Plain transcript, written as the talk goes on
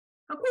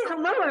Okay,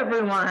 hello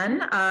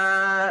everyone.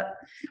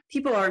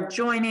 People are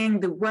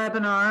joining the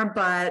webinar,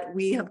 but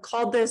we have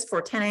called this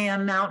for 10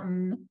 a.m.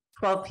 Mountain,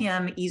 12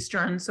 p.m.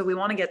 Eastern. So we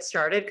want to get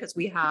started because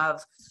we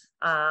have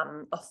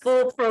a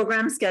full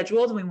program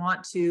scheduled. We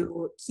want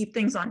to keep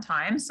things on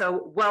time.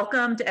 So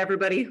welcome to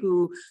everybody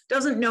who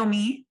doesn't know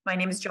me. My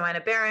name is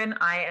Joanna.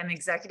 I am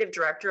Executive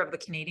Director of the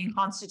Canadian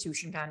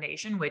Constitution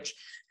Foundation, which,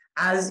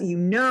 as you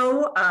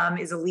know,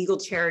 is a legal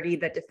charity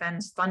that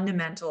defends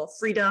fundamental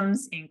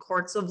freedoms in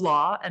courts of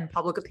law and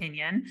public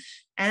opinion.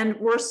 And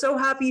we're so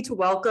happy to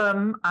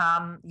welcome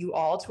you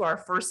all to our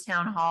first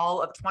town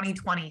hall of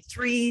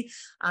 2023.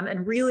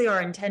 And really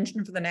our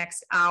intention for the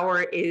next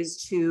hour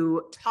is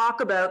to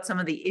talk about some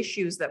of the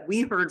issues that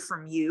we heard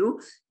from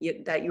you,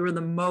 that you were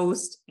the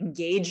most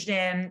engaged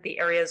in, the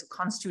areas of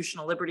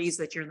constitutional liberties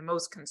that you're the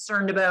most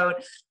concerned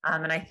about.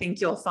 And I think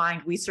you'll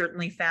find we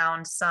certainly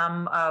found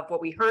some of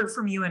what we heard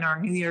from you in our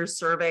New Year's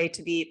survey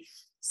to be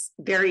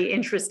very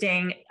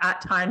interesting, at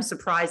times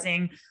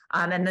surprising,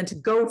 and then to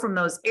go from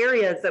those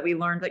areas that we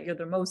learned that you're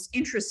the most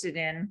interested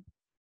in,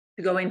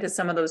 to go into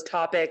some of those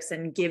topics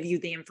and give you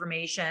the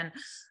information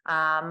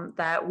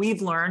that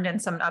we've learned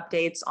and some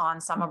updates on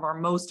some of our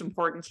most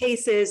important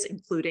cases,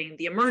 including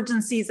the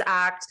Emergencies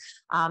Act,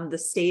 the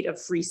state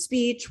of free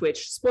speech,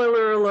 which,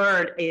 spoiler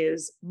alert,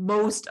 is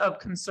most of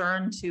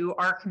concern to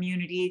our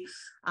community.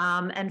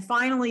 And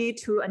finally,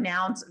 to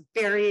announce a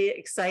very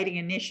exciting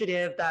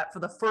initiative that for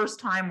the first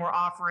time, we're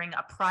offering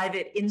a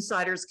private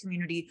insiders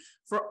community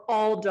for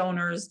all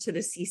donors to the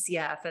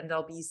CCF. And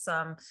there'll be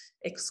some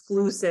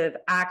exclusive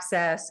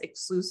access,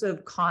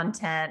 exclusive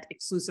content,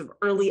 exclusive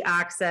early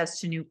access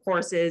to new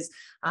courses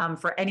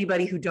for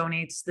anybody who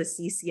donates to the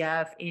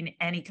CCF in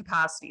any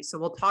capacity. So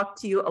we'll talk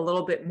to you a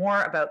little bit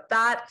more about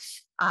that.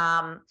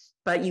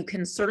 But you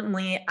can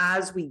certainly,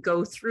 as we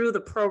go through the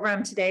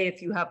program today,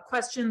 if you have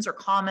questions or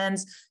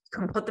comments, you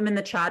can put them in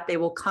the chat. They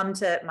will come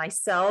to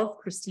myself,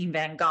 Christine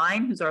Van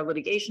Geyn, who's our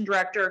litigation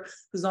director,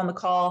 who's on the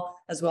call,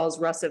 as well as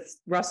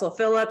Russell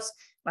Phillips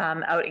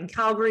out in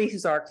Calgary,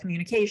 who's our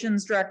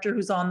communications director,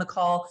 who's on the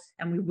call.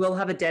 And we will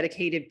have a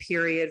dedicated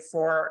period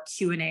for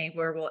Q&A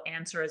where we'll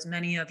answer as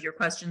many of your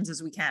questions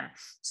as we can.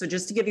 So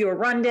just to give you a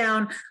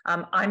rundown,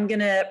 I'm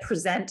going to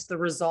present the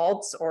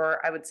results,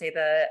 or I would say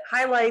the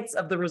highlights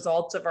of the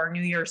results of our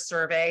New Year's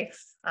survey,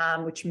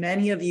 which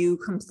many of you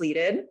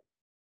completed.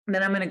 And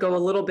then I'm going to go a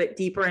little bit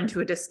deeper into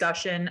a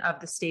discussion of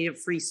the state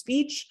of free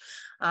speech.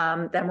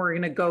 Then we're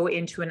going to go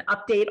into an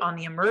update on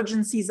the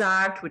Emergencies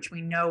Act, which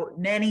we know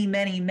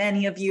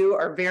many of you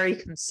are very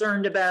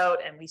concerned about,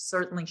 and we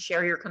certainly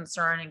share your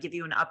concern and give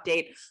you an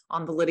update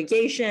on the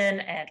litigation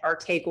and our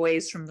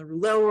takeaways from the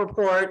Rouleau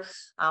report.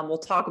 We'll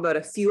talk about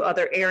a few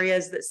other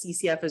areas that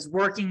CCF is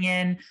working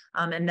in,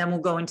 and then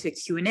we'll go into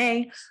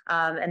Q&A,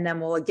 and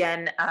then we'll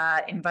again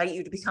invite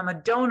you to become a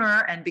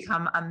donor and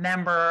become a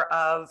member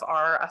of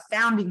a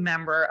founding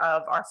member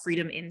of our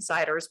Freedom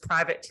Insiders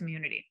private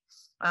community.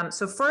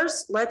 So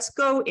first, let's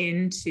go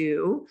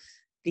into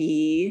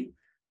the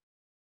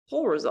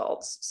poll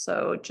results.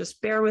 So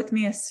just bear with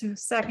me a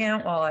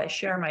second while I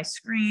share my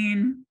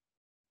screen.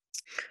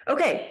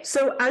 Okay,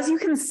 so as you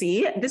can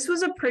see, this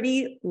was a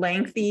pretty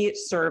lengthy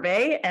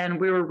survey, and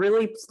we were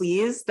really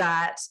pleased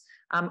that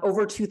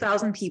over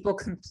 2,000 people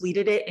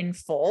completed it in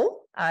full.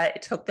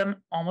 It took them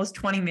almost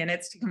 20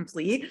 minutes to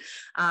complete.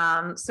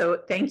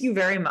 So thank you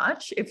very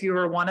much. If you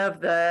were one of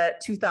the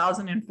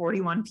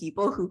 2,041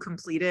 people who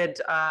completed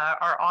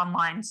our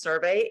online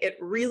survey, it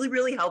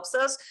really helps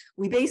us.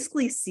 We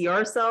basically see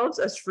ourselves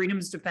as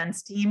Freedom's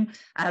Defense Team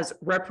as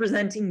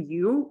representing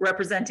you,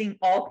 representing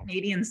all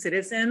Canadian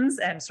citizens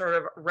and sort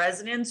of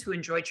residents who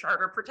enjoy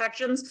charter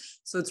protections.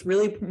 So it's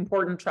really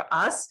important to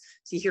us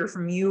to hear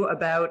from you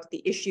about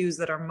the issues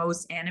that are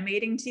most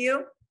animating to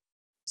you.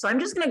 So I'm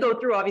just going to go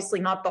through, obviously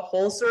not the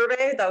whole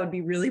survey, that would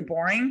be really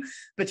boring,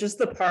 but just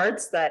the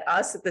parts that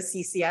us at the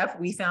CCF,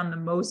 we found the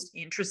most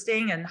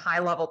interesting and high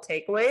level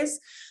takeaways.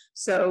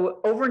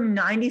 So over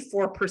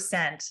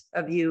 94%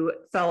 of you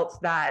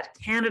felt that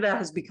Canada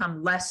has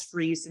become less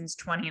free since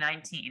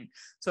 2019.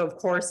 So of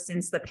course,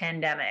 since the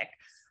pandemic,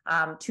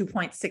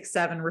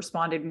 2.67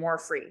 responded more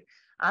free.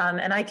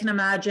 And I can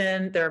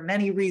imagine there are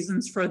many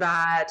reasons for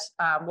that.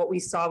 What we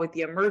saw with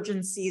the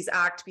Emergencies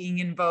Act being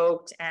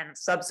invoked, and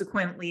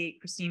subsequently,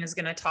 Christine is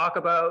going to talk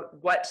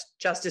about what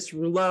Justice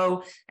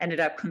Rouleau ended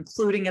up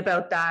concluding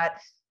about that.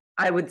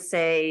 I would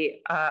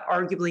say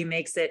arguably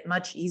makes it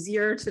much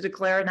easier to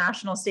declare a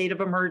national state of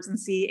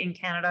emergency in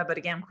Canada. But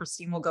again,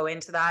 Christine will go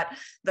into that.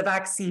 The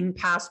vaccine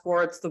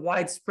passports, the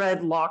widespread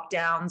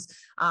lockdowns,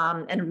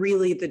 and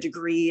really the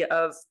degree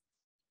of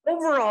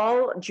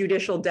overall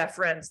judicial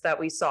deference that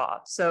we saw.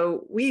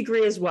 So we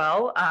agree as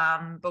well,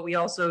 but we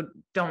also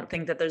don't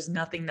think that there's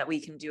nothing that we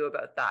can do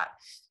about that.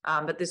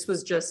 But this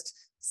was just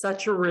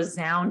such a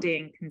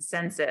resounding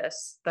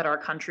consensus that our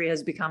country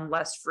has become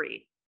less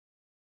free.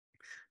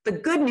 The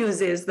good news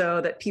is,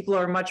 though, that people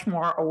are much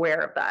more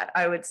aware of that,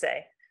 I would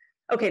say.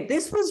 Okay,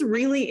 this was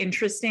really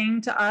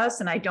interesting to us,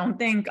 and I don't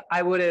think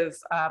I would have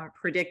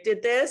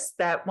predicted this,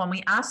 that when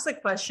we asked the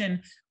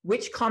question,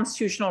 which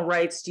constitutional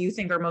rights do you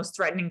think are most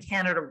threatened in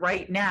Canada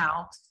right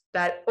now,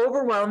 that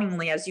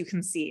overwhelmingly, as you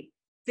can see,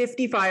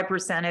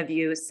 55% of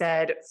you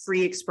said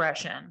free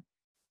expression.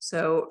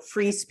 So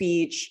free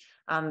speech,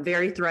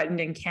 very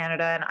threatened in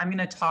Canada. And I'm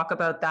going to talk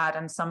about that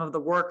and some of the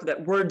work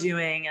that we're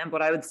doing and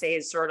what I would say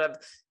is sort of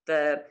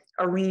the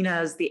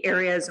arenas, the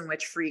areas in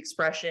which free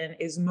expression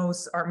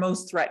are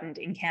most threatened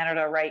in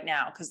Canada right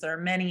now, because there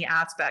are many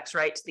aspects,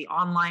 right, to the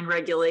online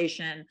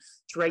regulation,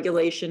 to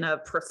regulation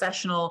of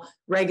professional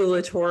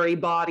regulatory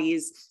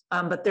bodies,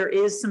 but there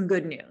is some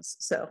good news.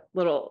 So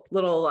little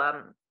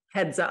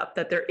heads up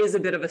that there is a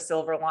bit of a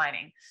silver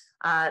lining.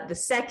 The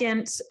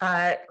second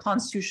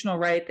constitutional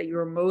right that you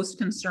were most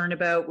concerned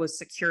about was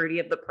security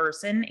of the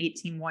person,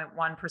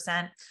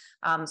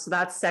 18.1%. So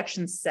that's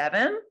Section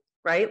 7.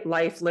 Right?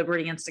 Life,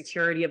 liberty, and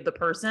security of the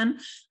person,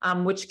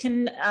 which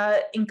can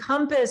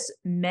encompass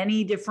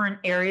many different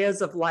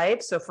areas of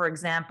life. So, for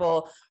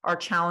example, our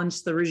challenge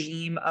to the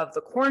regime of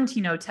the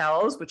quarantine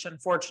hotels, which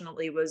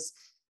unfortunately was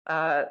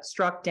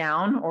struck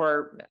down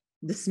or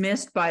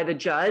dismissed by the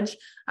judge.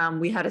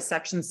 We had a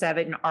Section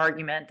 7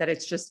 argument that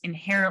it's just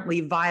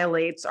inherently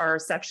violates our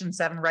Section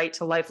 7 right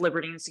to life,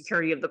 liberty, and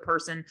security of the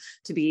person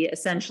to be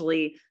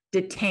essentially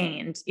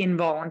detained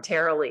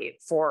involuntarily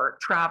for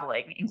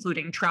traveling,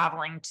 including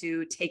traveling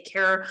to take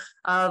care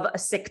of a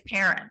sick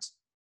parent.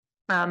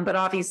 But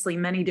obviously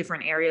many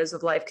different areas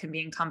of life can be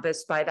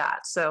encompassed by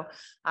that. So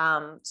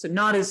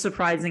not as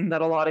surprising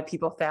that a lot of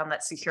people found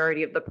that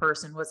security of the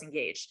person was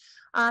engaged.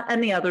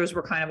 And the others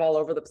were kind of all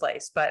over the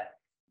place, but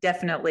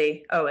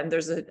definitely, and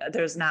there's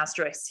an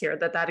asterisk here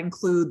that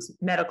includes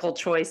medical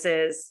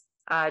choices,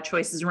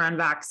 choices around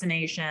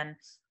vaccination,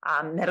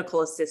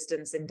 medical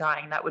assistance in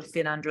dying, that would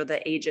fit under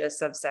the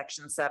aegis of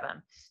Section 7,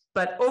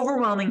 but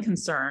overwhelming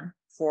concern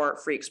for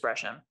free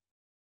expression.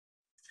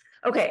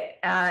 Okay,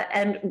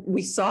 and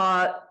we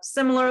saw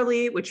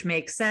similarly, which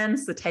makes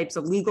sense, the types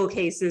of legal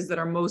cases that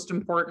are most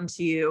important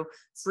to you,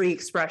 free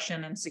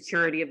expression and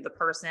security of the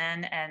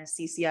person, and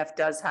CCF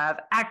does have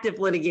active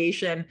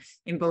litigation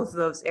in both of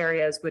those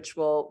areas, which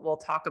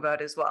we'll talk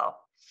about as well.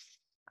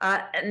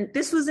 And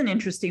this was an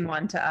interesting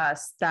one to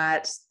us,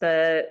 that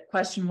the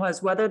question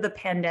was whether the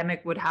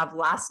pandemic would have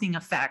lasting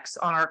effects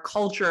on our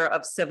culture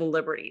of civil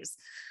liberties.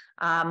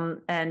 And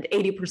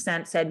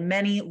 80% said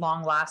many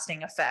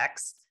long-lasting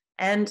effects.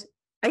 And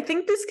I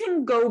think this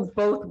can go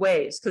both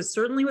ways, because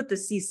certainly with the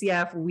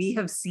CCF, we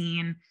have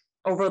seen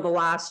over the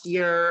last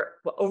year,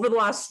 over the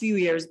last few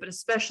years, but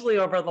especially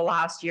over the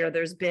last year,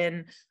 there's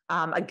been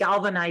a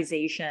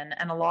galvanization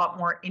and a lot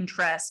more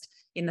interest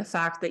in the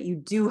fact that you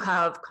do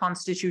have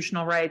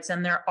constitutional rights,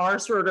 and there are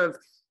sort of,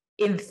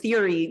 in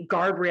theory,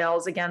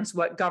 guardrails against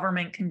what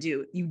government can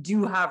do. You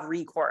do have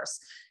recourse.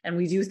 And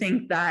we do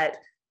think that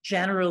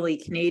generally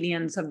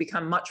Canadians have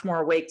become much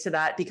more awake to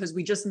that, because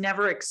we just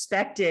never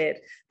expected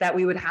that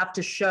we would have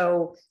to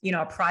show,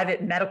 a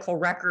private medical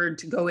record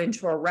to go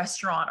into a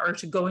restaurant or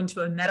to go into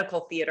a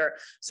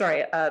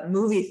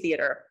movie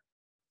theater.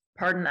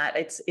 Pardon that.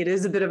 It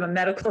is a bit of a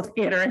medical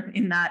theater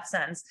in that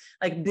sense.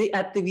 Like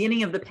at the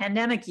beginning of the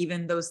pandemic,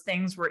 even those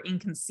things were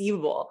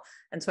inconceivable.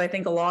 And so I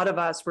think a lot of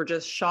us were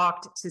just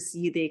shocked to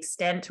see the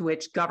extent to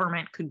which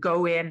government could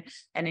go in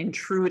and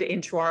intrude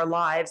into our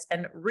lives.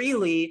 And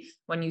really,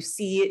 when you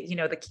see,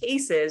 the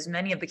cases,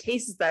 many of the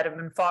cases that have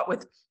been fought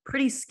with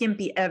pretty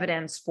skimpy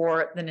evidence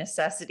for the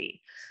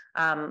necessity.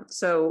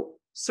 So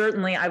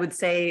certainly, I would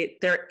say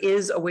there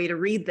is a way to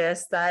read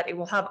this, that it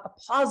will have a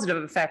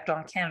positive effect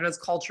on Canada's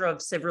culture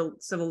of civil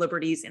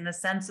liberties, in the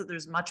sense that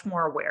there's much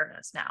more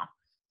awareness now.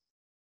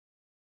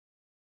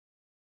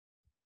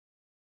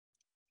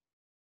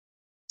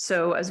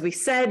 So as we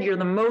said, you're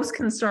the most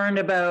concerned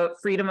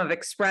about freedom of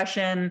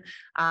expression,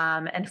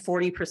 and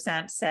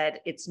 40% said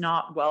it's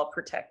not well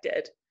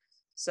protected.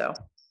 So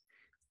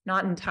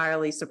not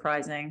entirely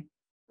surprising.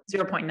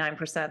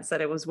 0.9%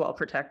 said it was well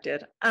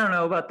protected. I don't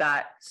know about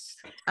that.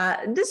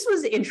 This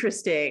was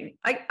interesting.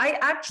 I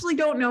actually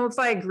don't know if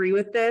I agree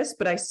with this,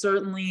 but I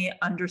certainly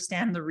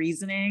understand the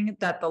reasoning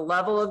that the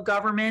level of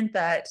government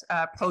that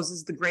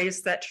poses the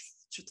greatest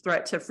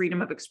threat to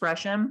freedom of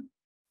expression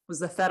was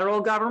the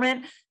federal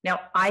government. Now,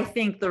 I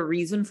think the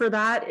reason for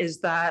that is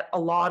that a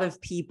lot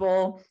of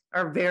people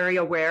are very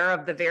aware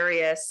of the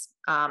various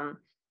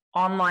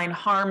online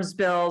harms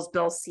bills,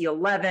 Bill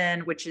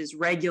C-11, which is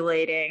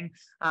regulating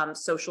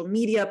social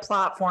media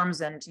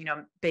platforms and,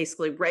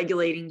 basically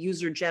regulating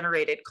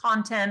user-generated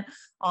content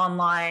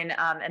online.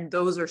 And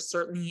those are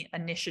certainly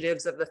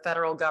initiatives of the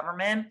federal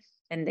government,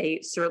 and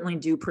they certainly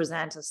do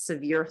present a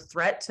severe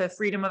threat to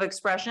freedom of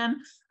expression.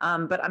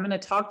 But I'm going to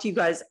talk to you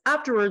guys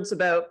afterwards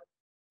about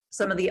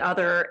some of the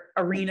other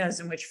arenas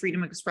in which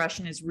freedom of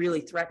expression is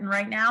really threatened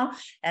right now.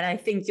 And I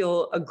think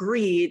you'll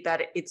agree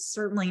that it's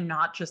certainly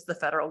not just the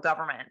federal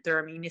government. There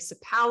are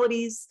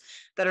municipalities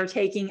that are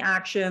taking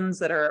actions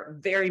that are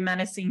very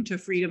menacing to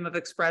freedom of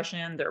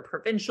expression. There are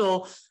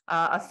provincial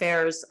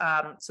affairs.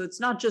 So it's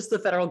not just the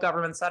federal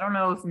government. So I don't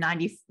know if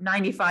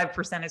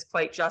 95% is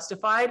quite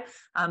justified,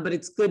 but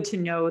it's good to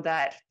know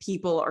that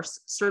people are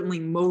certainly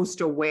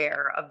most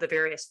aware of the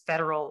various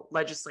federal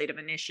legislative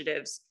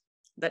initiatives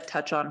that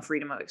touch on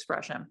freedom of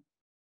expression.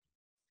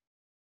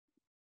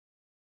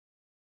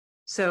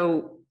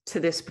 So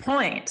to this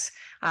point,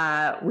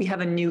 we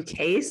have a new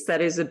case that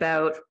is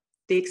about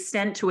the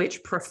extent to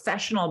which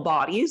professional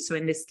bodies, so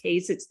in this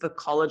case, it's the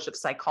College of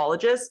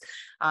Psychologists,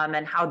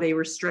 and how they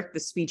restrict the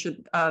speech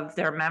of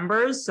their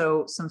members.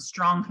 So some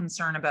strong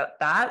concern about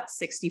that,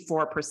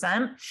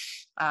 64%.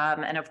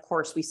 And of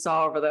course, we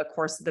saw over the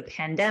course of the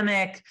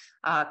pandemic,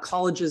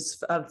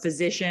 colleges of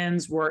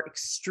physicians were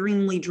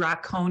extremely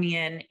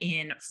draconian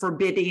in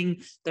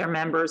forbidding their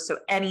members. So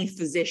any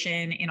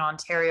physician in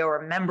Ontario or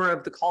a member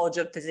of the College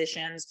of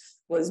Physicians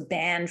was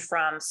banned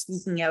from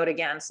speaking out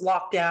against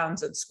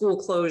lockdowns and school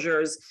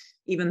closures,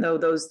 even though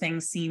those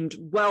things seemed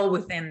well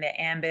within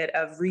the ambit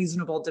of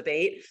reasonable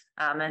debate.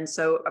 And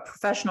so a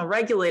professional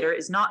regulator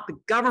is not the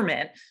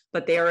government,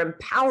 but they are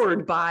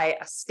empowered by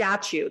a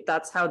statute.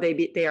 That's how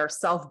they are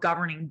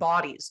self-governing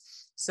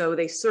bodies. So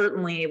they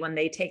certainly, when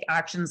they take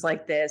actions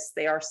like this,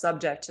 they are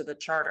subject to the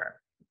charter.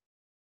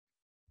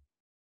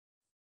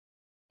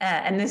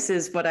 And this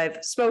is what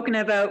I've spoken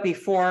about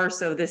before.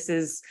 So this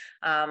is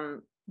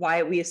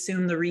why we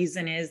assume the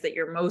reason is that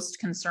you're most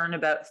concerned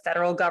about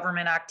federal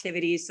government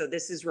activities. So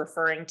this is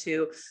referring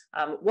to,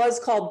 was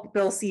called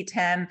Bill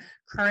C-10,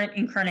 current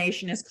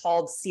incarnation is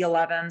called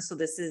C-11. So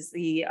this is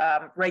the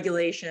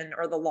regulation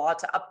or the law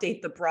to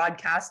update the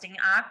Broadcasting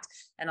Act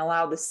and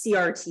allow the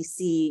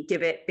CRTC,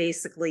 give it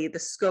basically the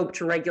scope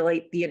to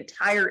regulate the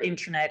entire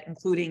internet,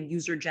 including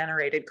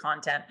user-generated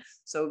content.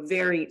 So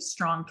very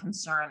strong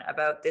concern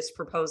about this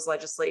proposed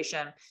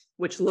legislation,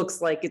 which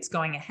looks like it's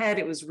going ahead.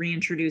 It was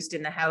reintroduced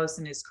in the House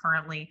and is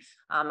currently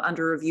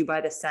under review by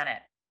the Senate.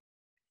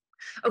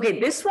 Okay,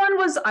 this one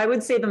was, I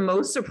would say, the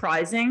most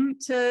surprising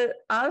to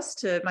us,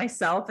 to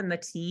myself and the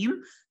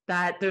team,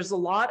 that there's a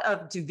lot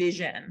of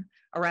division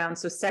around.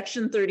 So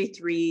Section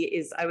 33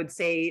 is, I would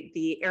say,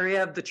 the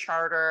area of the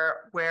charter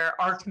where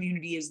our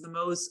community is the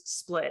most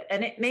split.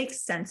 And it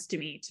makes sense to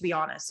me, to be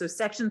honest. So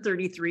Section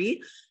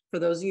 33, for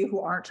those of you who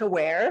aren't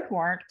aware, who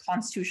aren't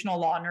constitutional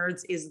law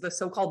nerds, is the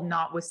so-called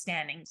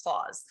notwithstanding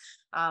clause,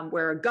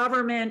 where a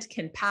government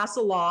can pass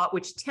a law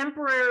which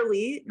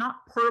temporarily, not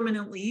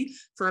permanently,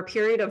 for a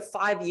period of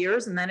 5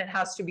 years, and then it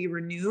has to be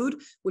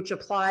renewed, which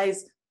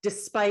applies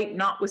despite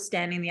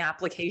notwithstanding the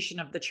application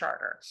of the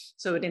charter.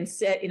 So it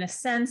in a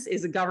sense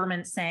is a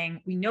government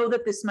saying, we know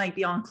that this might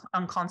be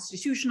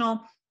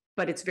unconstitutional,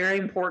 but it's very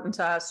important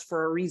to us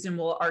for a reason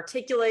we'll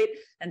articulate.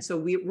 And so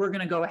we're going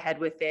to go ahead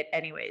with it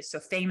anyways. So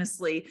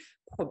famously,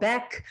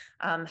 Quebec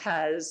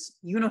has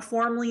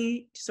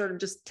uniformly sort of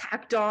just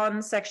tacked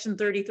on Section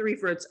 33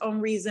 for its own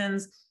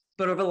reasons.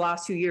 But over the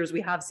last few years,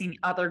 we have seen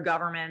other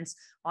governments,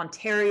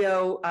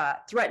 Ontario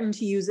threaten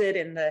to use it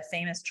in the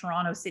famous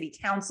Toronto City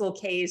Council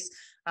case,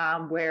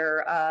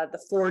 where the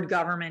Ford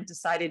government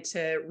decided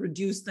to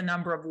reduce the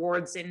number of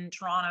wards in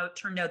Toronto. It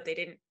turned out they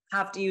didn't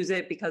have to use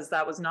it because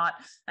that was not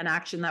an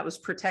action that was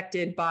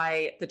protected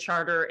by the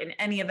charter in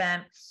any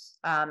event.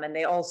 And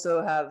they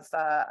also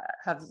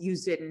have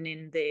used it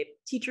in the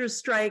teachers'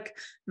 strike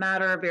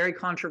matter, very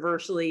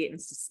controversially in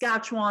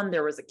Saskatchewan.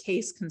 There was a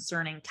case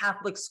concerning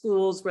Catholic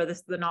schools where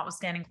the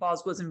notwithstanding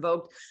clause was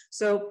invoked.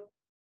 So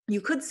you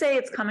could say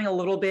it's coming a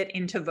little bit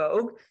into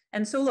vogue.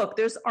 And so look,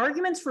 there's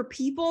arguments for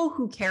people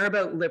who care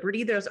about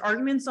liberty. There's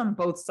arguments on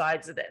both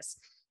sides of this.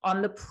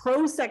 On the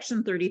pro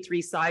Section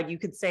 33 side, you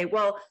could say,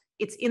 well,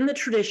 it's in the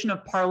tradition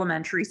of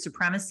parliamentary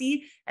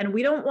supremacy, and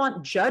we don't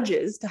want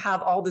judges to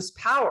have all this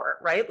power,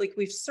 right? Like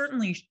we've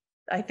certainly,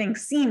 I think,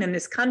 seen in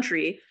this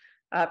country,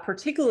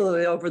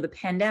 particularly over the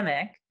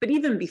pandemic, but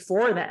even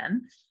before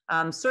then,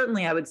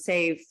 certainly I would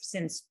say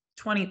since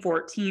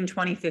 2014,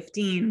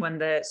 2015, when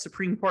the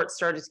Supreme Court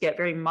started to get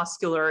very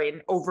muscular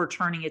in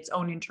overturning its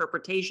own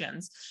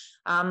interpretations,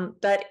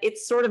 that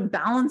it's sort of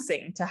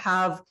balancing to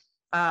have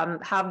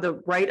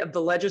the right of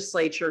the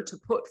legislature to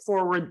put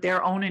forward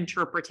their own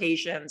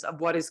interpretations of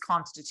what is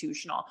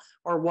constitutional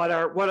or what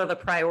are the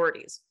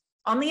priorities.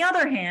 On the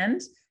other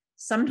hand,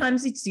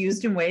 sometimes it's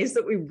used in ways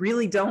that we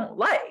really don't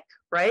like,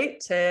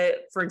 right?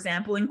 For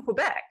example, in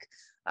Quebec,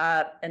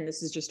 and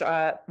this is just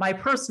my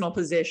personal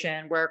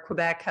position, where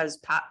Quebec has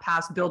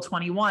passed Bill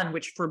 21,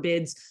 which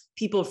forbids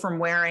people from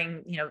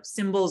wearing,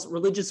 symbols,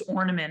 religious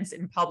ornaments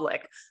in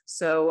public.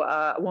 So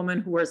a woman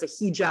who wears a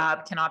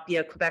hijab cannot be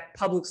a Quebec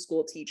public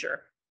school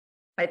teacher.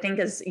 I think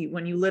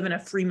when you live in a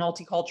free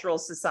multicultural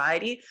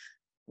society,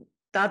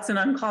 that's an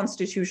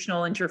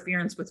unconstitutional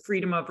interference with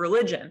freedom of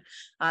religion.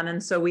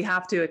 And so we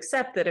have to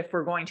accept that if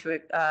we're going to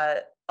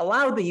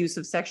allow the use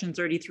of Section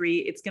 33,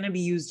 it's going to be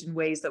used in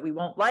ways that we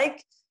won't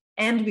like.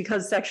 And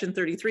because Section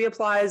 33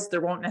 applies,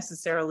 there won't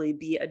necessarily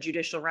be a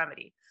judicial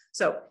remedy.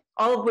 So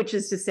all of which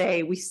is to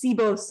say, we see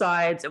both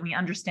sides and we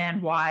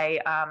understand why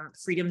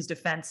freedom's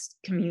defense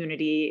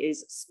community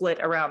is split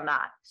around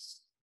that.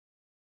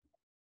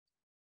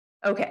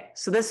 Okay,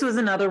 so this was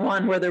another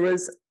one where there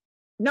was,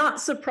 not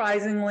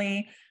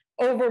surprisingly,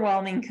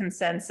 overwhelming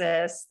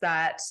consensus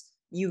that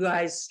you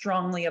guys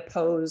strongly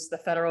oppose the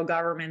federal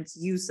government's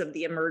use of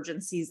the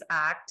Emergencies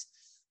Act.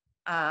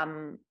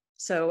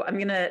 So I'm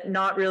gonna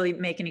not really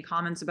make any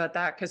comments about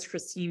that because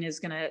Christine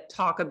is gonna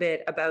talk a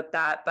bit about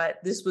that,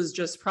 but this was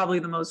just probably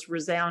the most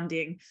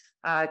resounding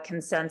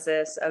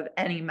consensus of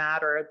any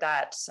matter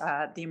that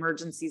the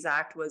Emergencies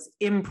Act was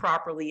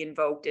improperly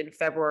invoked in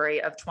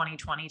February of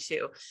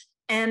 2022.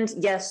 And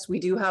yes, we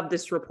do have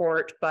this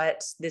report,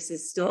 but this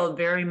is still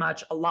very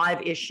much a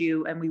live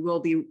issue, and we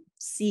will be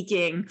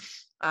seeking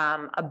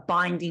a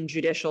binding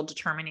judicial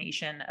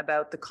determination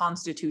about the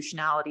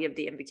constitutionality of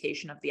the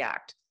invocation of the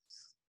act.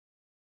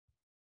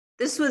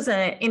 This was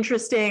an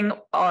interesting,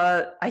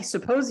 I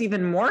suppose,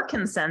 even more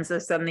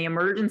consensus than the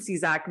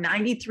Emergencies Act.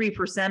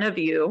 93% of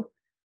you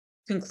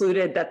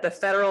concluded that the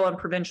federal and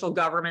provincial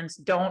governments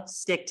don't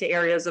stick to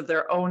areas of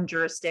their own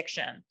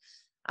jurisdiction.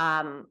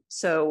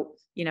 So,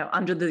 you know,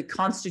 under the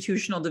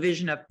constitutional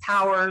division of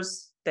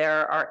powers,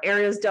 there are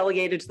areas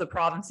delegated to the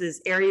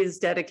provinces, areas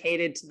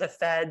dedicated to the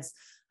feds,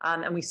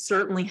 and we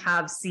certainly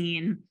have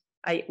seen,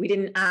 we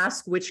didn't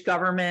ask which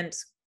government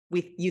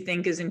you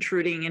think is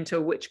intruding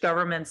into which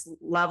government's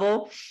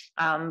level,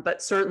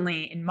 but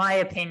certainly, in my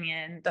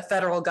opinion, the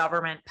federal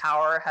government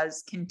power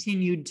has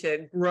continued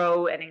to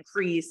grow and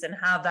increase and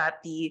have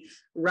that be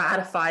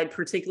ratified,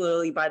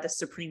 particularly by the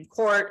Supreme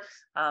Court.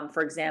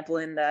 For example,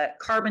 in the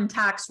carbon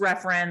tax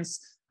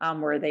reference,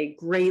 where they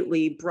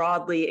greatly,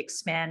 broadly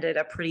expanded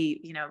a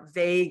pretty,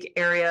 vague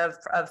area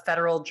of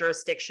federal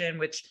jurisdiction,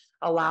 which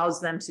allows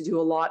them to do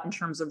a lot in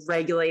terms of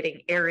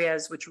regulating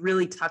areas which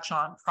really touch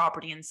on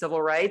property and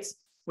civil rights,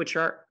 which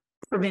are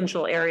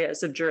provincial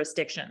areas of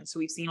jurisdiction. So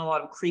we've seen a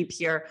lot of creep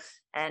here,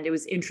 and it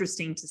was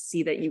interesting to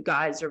see that you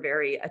guys are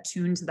very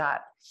attuned to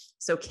that.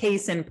 So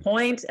case in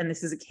point, and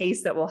this is a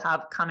case that we'll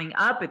have coming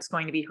up, it's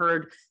going to be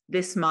heard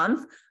this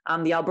month.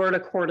 The Alberta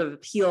Court of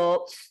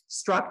Appeal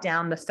struck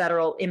down the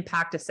Federal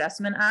Impact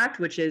Assessment Act,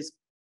 which is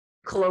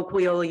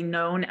colloquially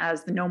known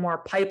as the No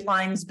More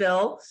Pipelines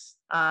Bill,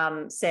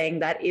 saying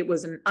that it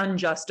was an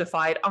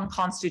unjustified,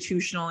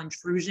 unconstitutional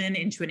intrusion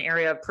into an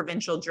area of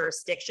provincial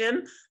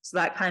jurisdiction. So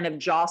that kind of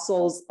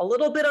jostles a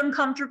little bit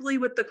uncomfortably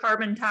with the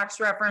carbon tax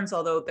reference,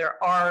 although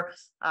there are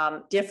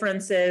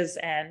differences,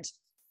 and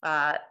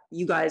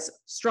you guys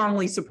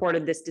strongly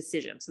supported this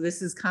decision. So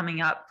this is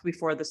coming up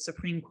before the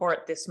Supreme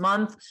Court this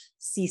month.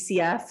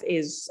 CCF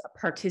is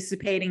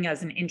participating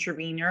as an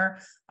intervener,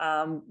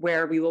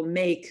 where we will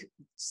make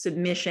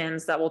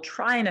submissions that will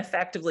try and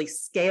effectively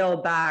scale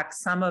back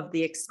some of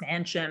the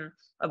expansion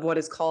of what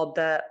is called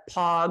the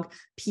POG,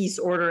 peace,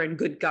 order, and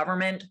good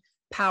government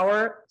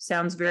power.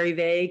 Sounds very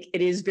vague.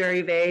 It is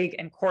very vague,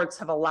 and courts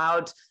have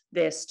allowed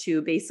this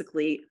to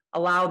basically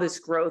allow this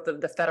growth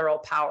of the federal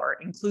power,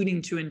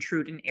 including to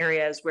intrude in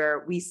areas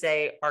where we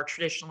say are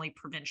traditionally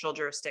provincial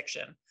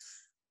jurisdiction.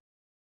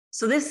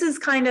 So this is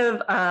kind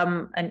of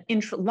an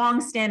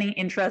long-standing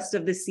interest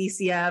of the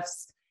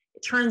CCFs.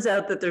 It turns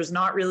out that there's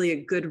not really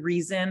a good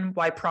reason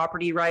why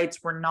property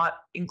rights were not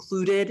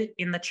included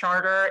in the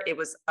charter. It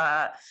was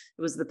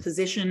the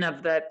position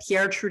of the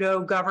Pierre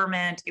Trudeau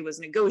government. It was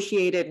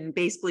negotiated, and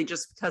basically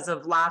just because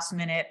of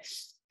last-minute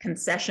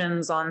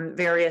concessions on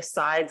various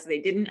sides, they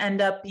didn't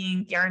end up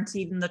being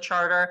guaranteed in the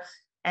charter.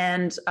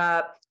 And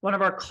one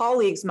of our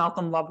colleagues,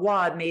 Malcolm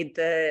Lavoie, made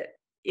the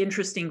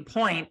interesting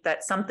point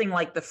that something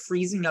like the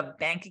freezing of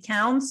bank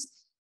accounts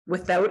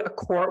without a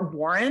court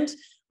warrant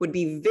would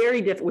be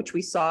very difficult, which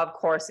we saw, of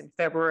course, in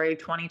February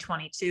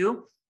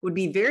 2022, would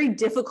be very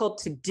difficult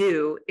to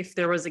do if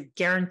there was a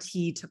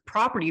guarantee to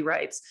property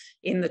rights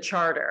in the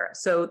charter.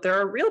 So there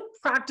are real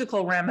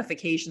practical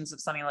ramifications of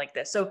something like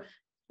this. So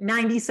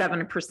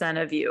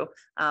 97% of you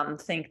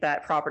think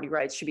that property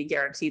rights should be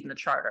guaranteed in the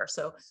charter.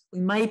 So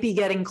we might be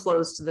getting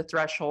close to the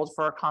threshold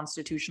for a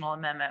constitutional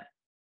amendment.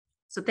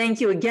 So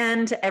thank you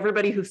again to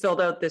everybody who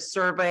filled out this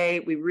survey.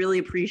 We really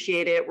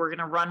appreciate it. We're going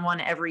to run one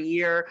every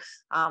year.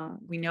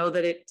 We know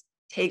that it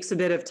takes a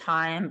bit of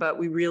time, but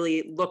we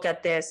really look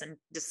at this and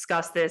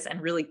discuss this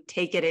and really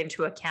take it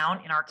into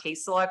account in our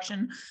case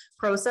selection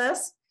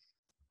process.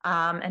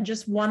 And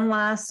just one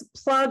last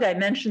plug, I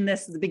mentioned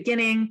this at the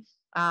beginning,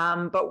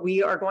 but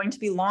we are going to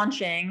be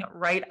launching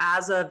right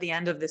as of the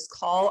end of this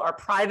call, our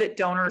private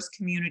donors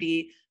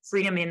community,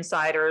 Freedom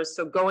Insiders.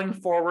 So going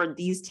forward,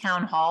 these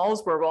town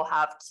halls where we'll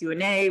have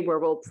Q&A, where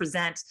we'll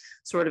present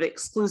sort of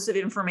exclusive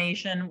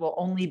information, will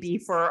only be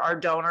for our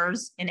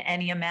donors in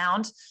any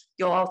amount.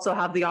 You'll also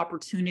have the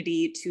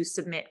opportunity to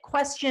submit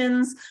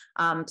questions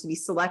to be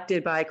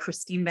selected by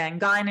Christine Van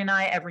Geyn and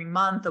I every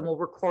month, and we'll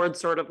record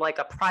sort of like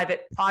a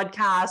private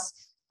podcast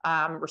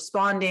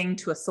responding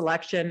to a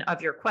selection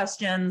of your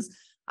questions.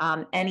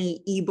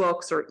 Any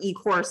ebooks or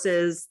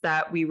e-courses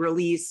that we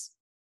release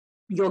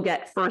you'll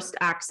get first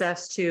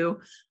access to,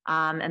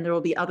 and there will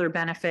be other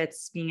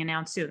benefits being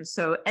announced soon.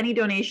 So any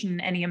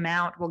donation, any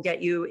amount will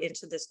get you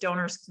into this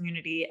donors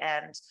community,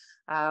 and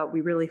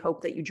we really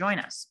hope that you join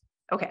us.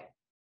 Okay,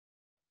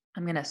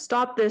 I'm gonna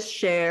stop this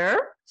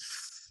share.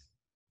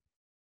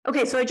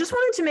 Okay, so I just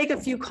wanted to make a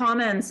few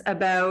comments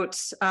about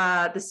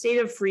the state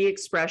of free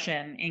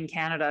expression in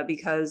Canada,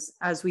 because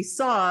as we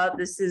saw,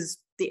 this is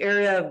the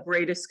area of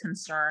greatest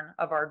concern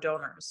of our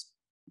donors.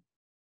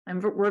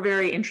 And we're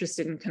very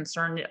interested and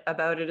concerned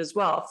about it as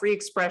well. Free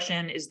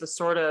expression is the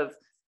sort of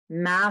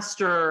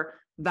master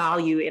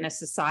value in a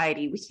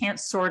society. We can't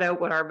sort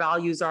out what our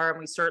values are, and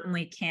we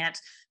certainly can't,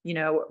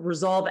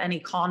 resolve any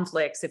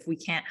conflicts if we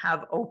can't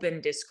have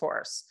open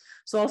discourse.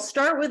 So I'll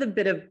start with a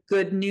bit of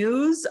good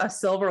news, a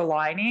silver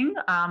lining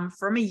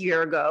from a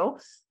year ago,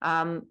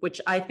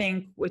 which I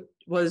think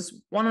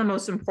was one of the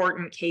most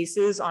important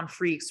cases on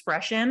free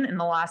expression in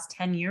the last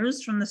 10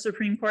 years from the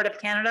Supreme Court of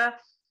Canada.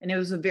 And it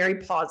was a very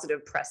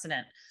positive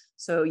precedent.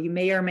 So you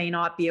may or may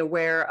not be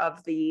aware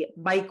of the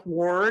Mike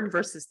Ward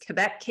versus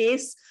Quebec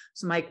case.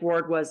 So Mike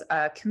Ward was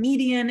a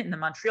comedian in the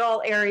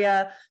Montreal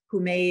area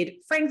who made,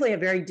 frankly, a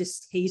very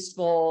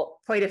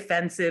distasteful, quite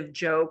offensive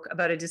joke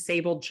about a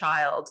disabled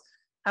child.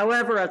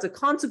 However, as a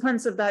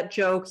consequence of that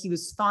joke, he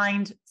was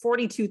fined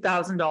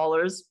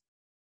 $42,000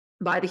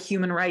 by the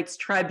Human Rights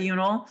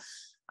Tribunal.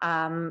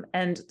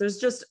 And there's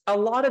just a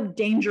lot of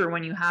danger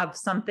when you have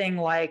something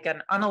like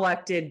an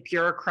unelected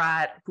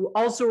bureaucrat who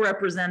also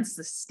represents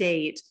the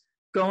state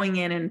going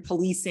in and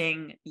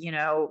policing,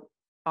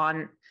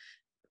 on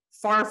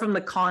far from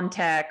the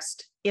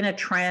context in a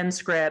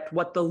transcript,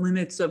 what the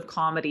limits of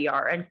comedy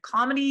are. And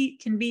comedy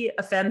can be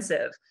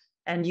offensive,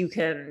 and you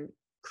can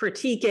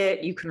critique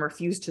it, you can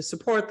refuse to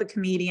support the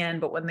comedian,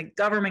 but when the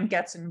government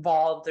gets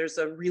involved, there's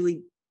a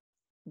really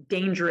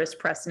dangerous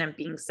precedent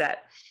being set.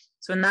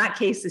 So in that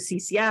case, the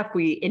CCF,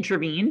 we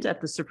intervened at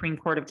the Supreme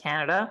Court of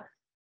Canada,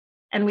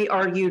 and we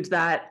argued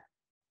that,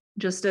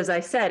 just as I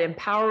said,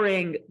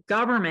 empowering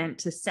government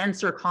to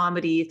censor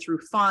comedy through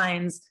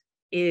fines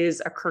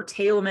is a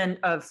curtailment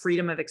of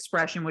freedom of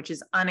expression, which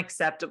is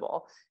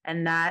unacceptable.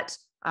 And that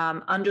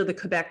under the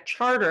Quebec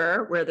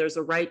Charter, where there's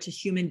a right to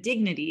human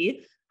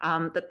dignity,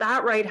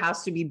 that right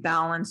has to be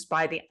balanced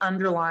by the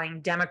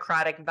underlying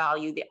democratic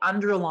value, the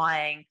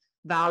underlying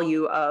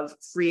value of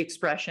free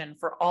expression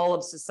for all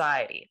of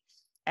society.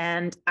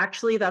 And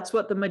actually, that's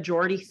what the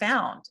majority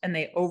found, and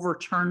they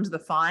overturned the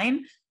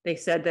fine. They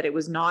said that it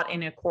was not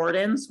in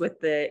accordance with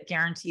the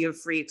guarantee of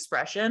free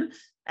expression.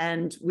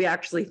 And we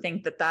actually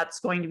think that that's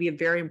going to be a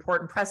very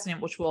important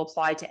precedent, which will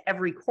apply to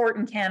every court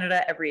in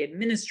Canada, every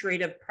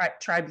administrative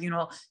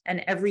tribunal,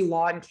 and every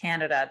law in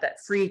Canada,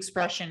 that free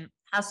expression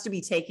has to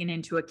be taken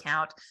into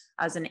account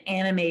as an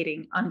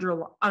animating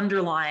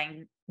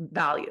underlying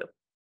value.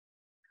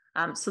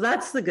 So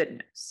that's the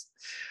good news.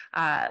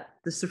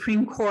 The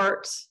Supreme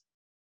Court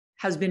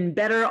has been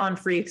better on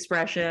free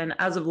expression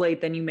as of late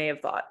than you may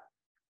have thought.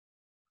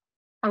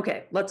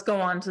 Okay, let's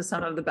go on to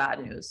some of the bad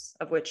news,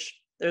 of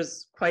which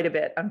there's quite a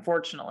bit,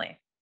 unfortunately.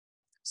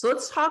 So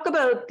let's talk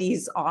about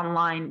these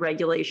online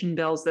regulation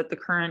bills that the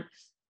current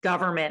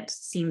government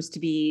seems to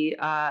be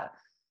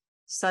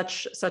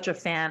such a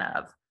fan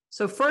of.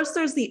 So first,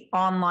 there's the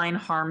online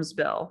harms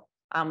bill,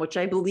 which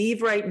I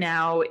believe right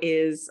now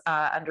is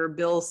under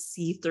Bill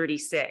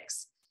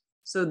C-36.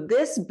 So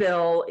this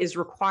bill is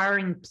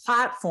requiring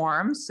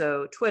platforms,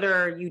 so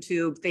Twitter,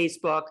 YouTube,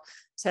 Facebook,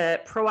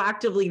 to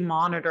proactively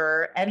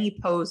monitor any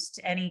post,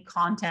 any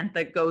content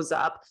that goes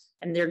up,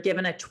 and they're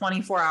given a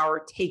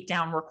 24-hour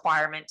takedown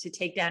requirement to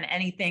take down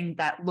anything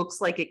that looks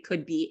like it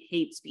could be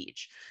hate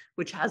speech,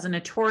 which has a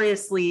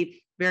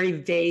notoriously very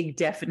vague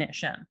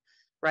definition,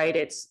 right?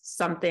 It's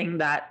something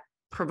that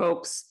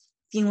provokes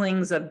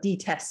feelings of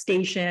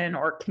detestation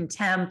or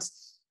contempt.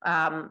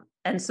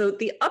 And so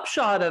the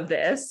upshot of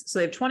this, so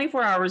they have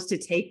 24 hours to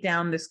take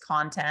down this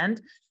content.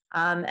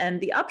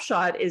 And the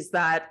upshot is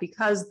that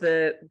because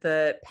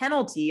the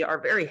penalty are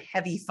very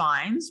heavy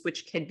fines,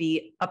 which could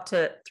be up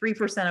to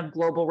 3% of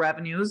global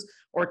revenues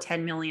or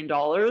 $10 million,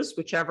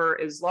 whichever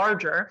is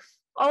larger,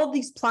 all of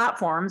these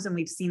platforms, and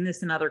we've seen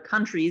this in other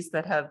countries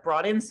that have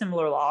brought in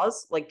similar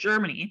laws, like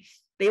Germany,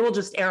 they will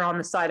just err on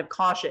the side of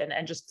caution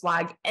and just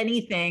flag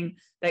anything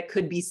that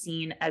could be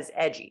seen as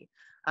edgy.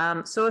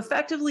 So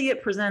effectively,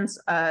 it presents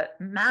a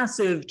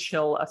massive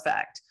chill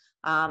effect,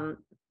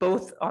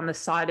 both on the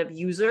side of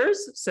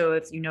users. So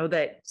if you know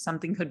that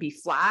something could be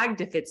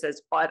flagged, if it's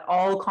at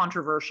all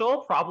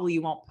controversial, probably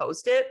you won't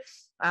post it.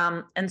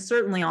 And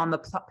certainly on the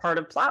part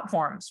of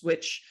platforms,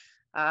 which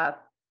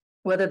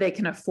whether they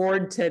can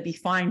afford to be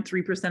fined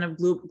 3% of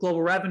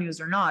global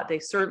revenues or not, they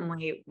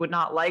certainly would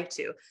not like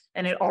to.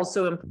 And it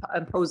also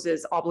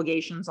imposes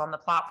obligations on the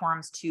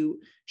platforms to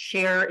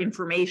share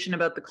information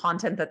about the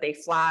content that they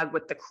flag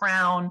with the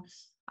Crown.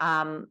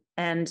 And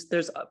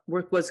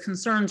was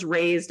concerns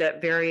raised at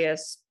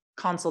various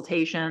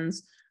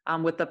consultations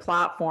with the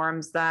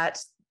platforms that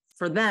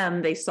for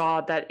them, they saw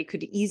that it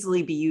could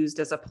easily be used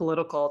as a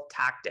political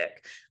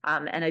tactic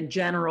and a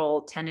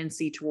general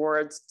tendency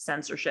towards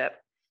censorship.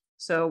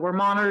 So we're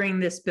monitoring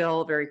this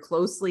bill very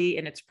closely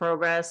in its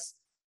progress.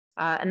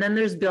 And then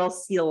there's Bill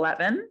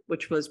C11,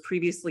 which was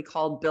previously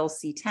called Bill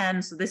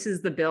C10. So this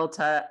is the bill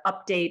to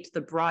update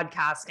the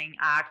Broadcasting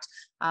Act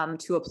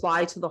to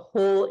apply to the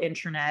whole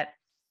internet.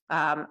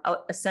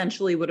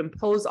 Essentially would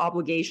impose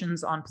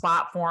obligations on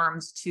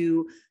platforms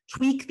to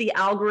tweak the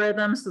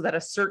algorithm so that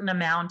a certain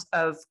amount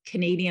of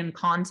Canadian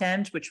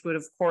content, which would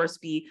of course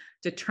be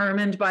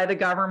determined by the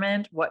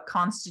government, what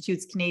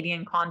constitutes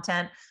Canadian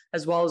content,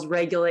 as well as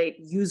regulate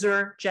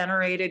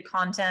user-generated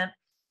content.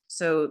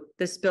 So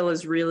this bill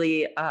is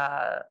really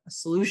a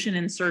solution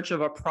in search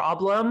of a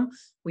problem.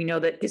 We know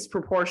that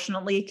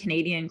disproportionately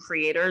Canadian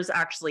creators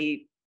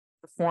actually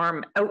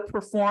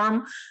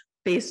outperform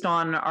based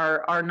on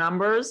our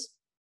numbers.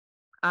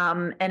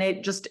 And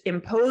it just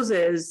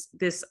imposes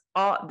this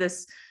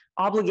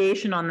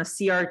obligation on the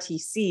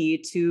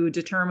CRTC to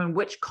determine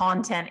which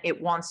content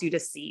it wants you to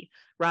see,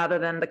 rather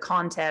than the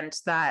content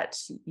that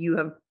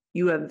you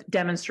have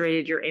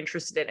demonstrated you're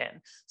interested in.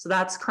 So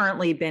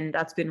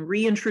that's been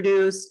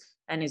reintroduced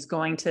and is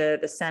going to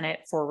the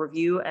Senate for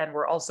review. And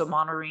we're also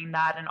monitoring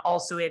that and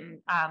also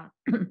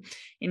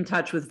in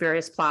touch with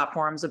various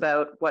platforms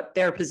about what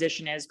their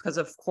position is, because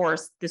of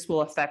course this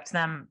will affect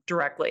them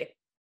directly.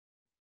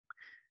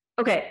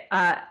 Okay,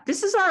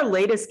 this is our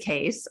latest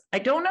case. I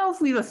don't know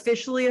if we've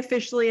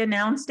officially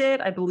announced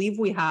it. I believe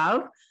we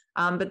have,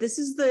 but this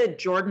is the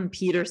Jordan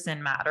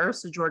Peterson matter.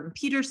 So Jordan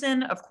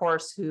Peterson, of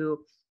course,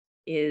 who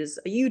is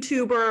a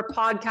YouTuber,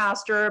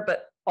 podcaster,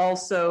 but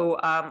also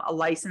a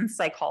licensed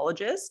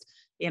psychologist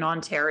in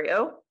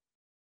Ontario.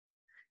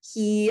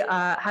 He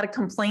had a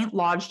complaint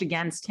lodged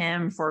against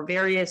him for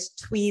various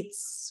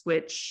tweets,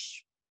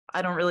 which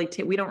we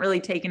don't really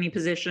take any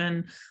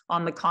position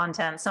on the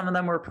content. Some of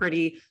them were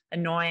pretty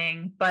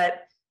annoying,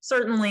 but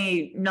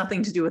certainly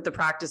nothing to do with the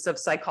practice of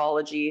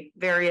psychology.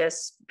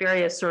 Various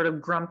sort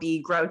of grumpy,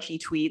 grouchy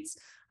tweets.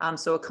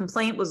 So a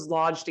complaint was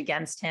lodged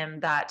against him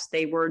that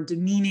they were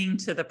demeaning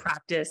to the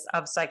practice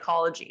of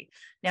psychology.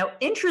 Now,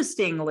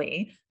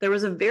 interestingly, there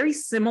was a very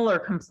similar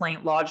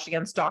complaint lodged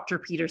against Dr.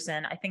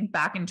 Peterson, I think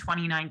back in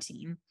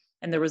 2019,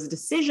 and there was a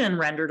decision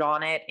rendered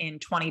on it in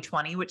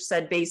 2020, which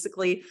said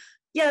basically,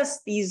 yes,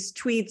 these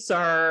tweets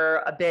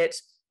are a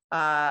bit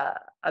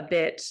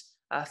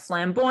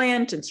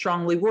flamboyant and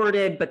strongly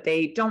worded, but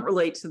they don't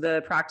relate to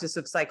the practice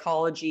of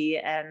psychology,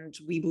 and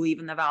we believe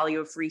in the value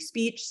of free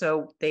speech.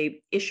 So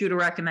they issued a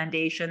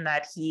recommendation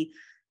that he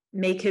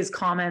make his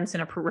comments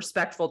in a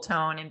respectful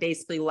tone and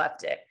basically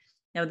left it.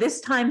 Now,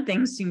 this time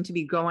things seem to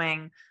be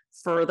going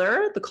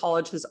further. The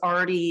college has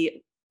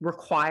already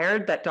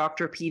required that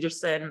Dr.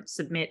 Peterson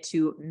submit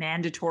to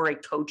mandatory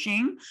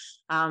coaching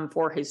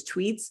for his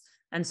tweets.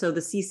 And so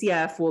the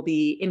CCF will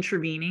be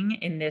intervening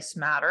in this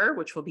matter,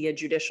 which will be a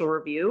judicial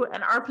review.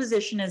 And our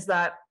position is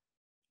that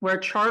where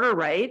charter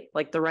right,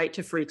 like the right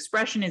to free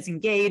expression, is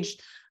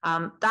engaged,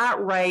 that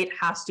right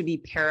has to be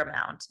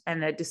paramount.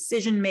 And a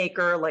decision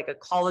maker, like a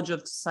College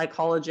of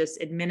Psychologists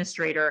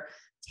administrator,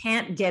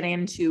 can't get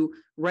into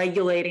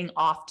regulating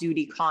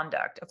off-duty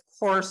conduct. Of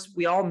course,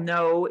 we all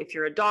know, if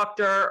you're a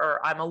doctor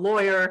or I'm a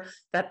lawyer,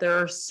 that there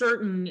are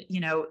certain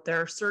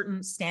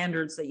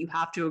standards that you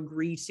have to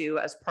agree to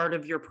as part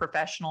of your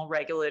professional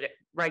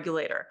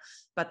regulator.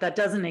 But that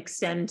doesn't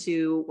extend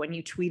to when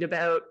you tweet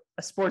about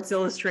a Sports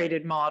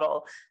Illustrated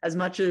model. As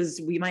much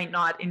as we might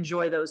not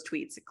enjoy those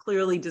tweets, it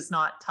clearly does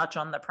not touch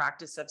on the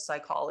practice of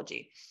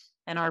psychology.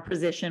 And our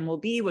position will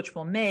be, which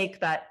will make,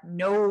 that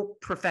no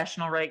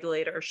professional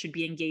regulator should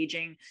be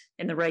engaging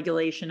in the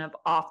regulation of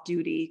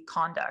off-duty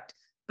conduct,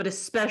 but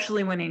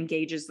especially when it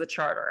engages the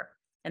charter.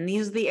 And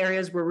these are the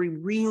areas where we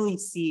really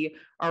see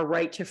our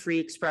right to free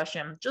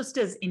expression, just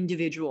as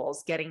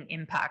individuals, getting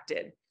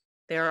impacted.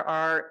 There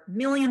are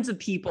millions of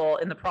people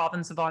in the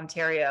province of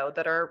Ontario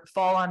that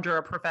fall under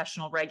a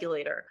professional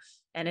regulator.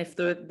 And if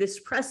this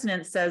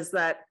precedent says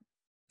that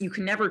you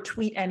can never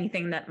tweet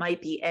anything that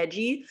might be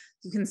edgy,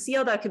 you can see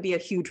how that could be a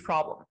huge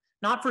problem.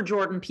 Not for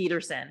Jordan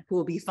Peterson, who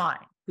will be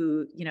fine,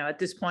 who, at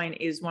this point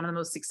is one of the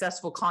most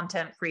successful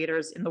content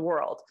creators in the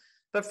world,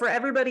 but for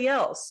everybody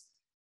else.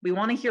 We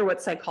want to hear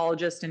what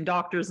psychologists and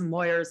doctors and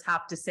lawyers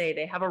have to say.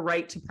 They have a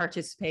right to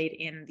participate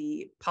in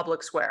the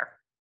public square.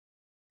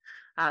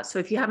 So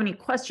if you have any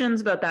questions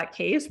about that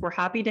case, we're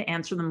happy to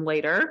answer them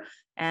later.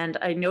 And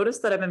I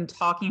noticed that I've been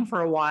talking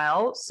for a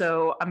while,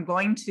 so I'm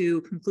going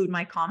to conclude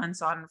my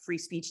comments on free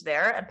speech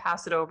there and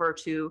pass it over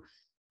to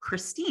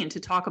Christine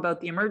to talk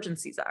about the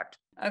Emergencies Act.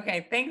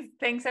 Okay,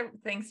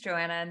 thanks,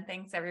 Joanna, and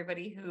thanks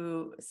everybody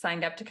who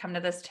signed up to come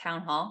to this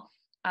town hall.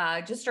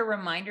 Just a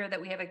reminder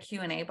that we have a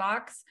Q&A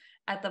box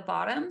at the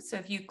bottom. So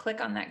if you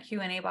click on that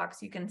Q&A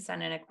box, you can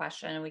send in a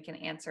question and we can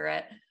answer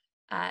it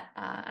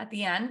at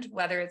the end,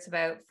 whether it's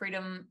about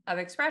freedom of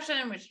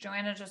expression, which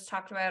Joanna just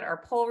talked about,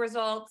 our poll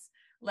results,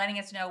 letting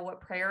us know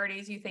what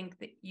priorities you think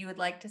that you would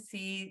like to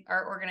see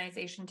our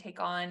organization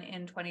take on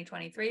in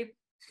 2023,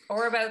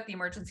 or about the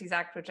Emergencies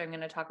Act, which I'm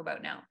going to talk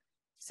about now.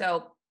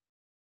 So,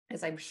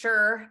 as I'm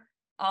sure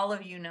all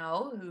of you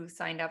know who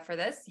signed up for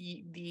this,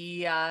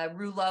 the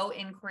Rouleau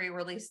Inquiry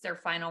released their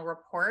final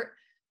report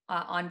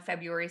on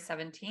February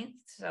 17th.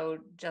 So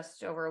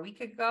just over a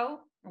week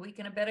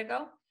and a bit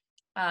ago.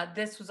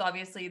 This was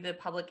obviously the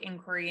public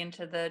inquiry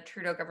into the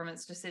Trudeau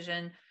government's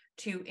decision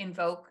to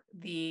invoke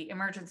the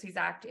Emergencies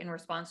Act in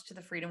response to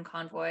the Freedom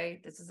Convoy.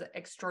 This is an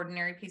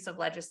extraordinary piece of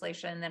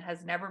legislation that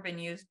has never been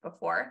used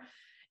before.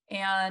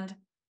 And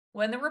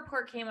when the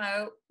report came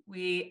out,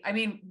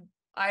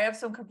 I have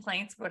some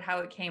complaints about how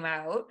it came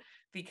out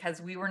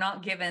because we were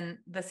not given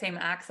the same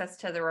access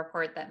to the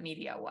report that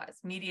media was.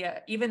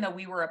 Media, even though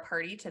we were a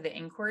party to the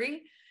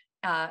inquiry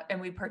and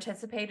we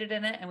participated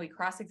in it and we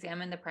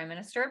cross-examined the Prime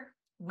Minister,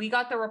 we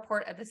got the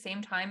report at the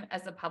same time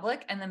as the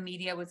public, and the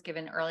media was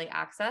given early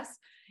access.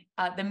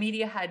 The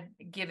media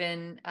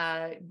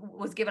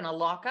was given a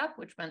lockup,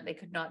 which meant they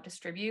could not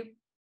distribute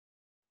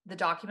the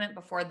document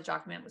before the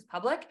document was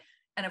public.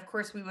 And of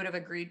course, we would have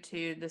agreed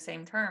to the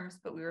same terms,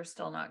 but we were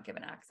still not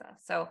given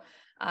access. So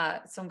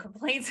some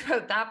complaints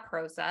about that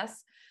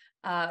process.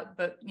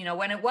 But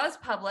when it was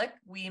public,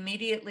 we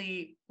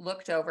immediately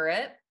looked over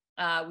it.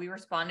 We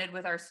responded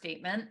with our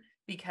statement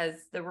because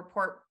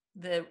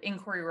the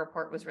inquiry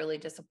report was really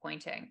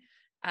disappointing.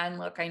 And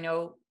look, I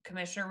know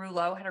Commissioner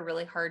Rouleau had a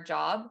really hard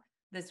job.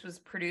 This was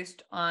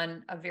produced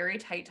on a very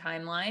tight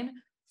timeline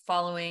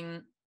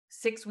following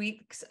 6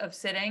 weeks of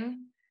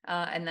sitting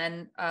and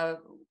then a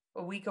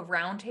week of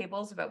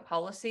roundtables about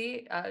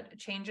policy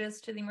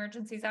changes to the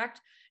Emergencies Act.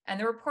 And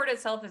the report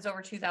itself is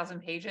over 2,000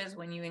 pages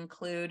when you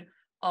include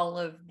all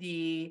of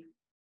the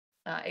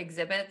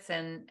exhibits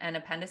and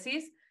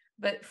appendices.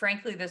 But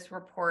frankly, this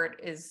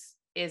report is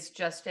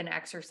just an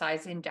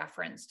exercise in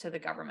deference to the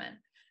government.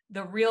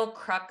 The real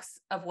crux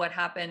of what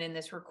happened in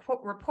this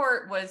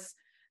report was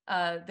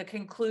the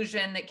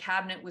conclusion that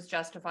Cabinet was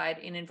justified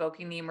in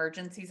invoking the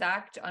Emergencies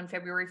Act on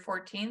February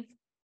 14th.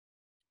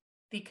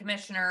 The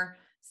commissioner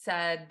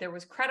said there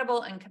was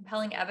credible and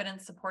compelling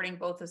evidence supporting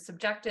both a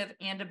subjective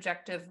and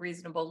objective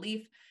reasonable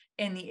belief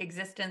in the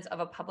existence of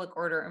a public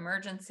order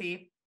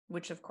emergency,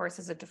 which of course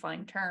is a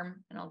defined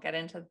term, and I'll get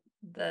into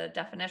the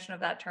definition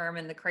of that term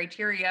and the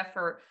criteria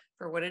for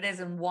what it is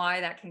and why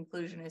that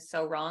conclusion is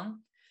so wrong.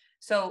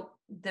 So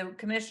the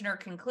commissioner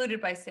concluded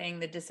by saying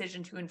the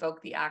decision to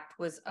invoke the act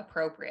was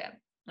appropriate.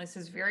 This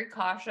is very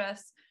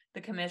cautious.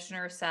 The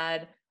commissioner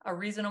said a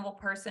reasonable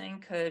person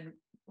could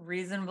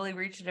reasonably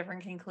reach a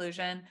different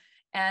conclusion.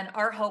 And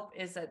our hope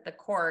is that the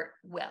court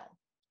will,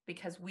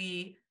 because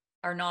we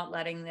are not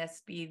letting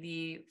this be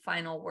the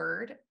final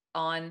word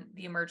on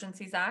the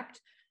Emergencies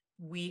Act.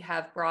 We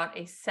have brought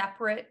a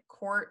separate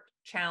court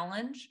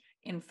challenge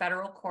in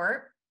federal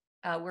court.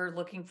 We're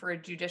looking for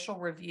a judicial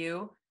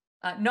review,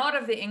 not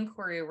of the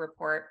inquiry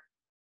report,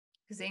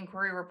 because the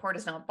inquiry report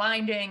is not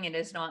binding. It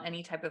is not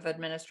any type of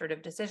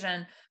administrative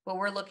decision, but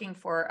we're looking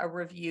for a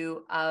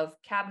review of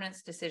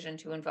Cabinet's decision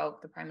to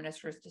invoke, the Prime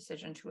Minister's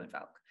decision to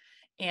invoke.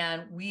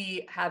 And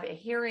we have a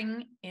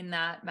hearing in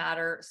that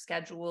matter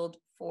scheduled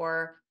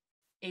for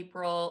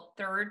April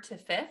 3rd to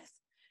 5th.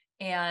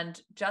 And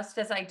just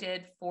as I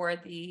did for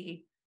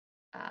the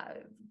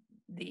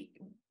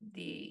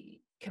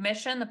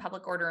commission, the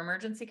Public Order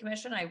Emergency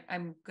Commission,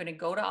 I'm going to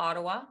go to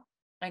Ottawa.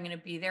 I'm going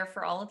to be there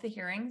for all of the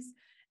hearings.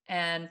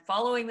 And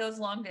following those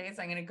long days,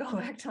 I'm going to go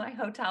back to my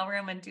hotel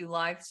room and do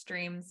live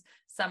streams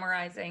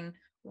summarizing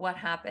what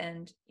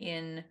happened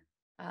in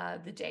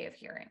the day of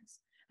hearings.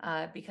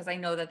 Because I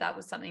know that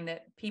was something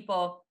that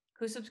people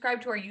who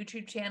subscribe to our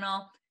YouTube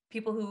channel,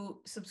 people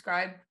who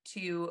subscribe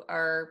to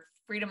our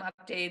freedom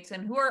updates,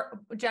 and who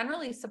are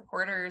generally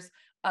supporters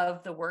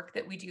of the work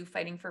that we do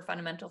fighting for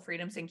fundamental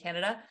freedoms in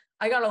Canada,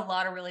 I got a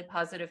lot of really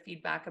positive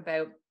feedback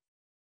about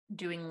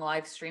doing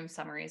live stream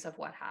summaries of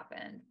what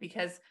happened.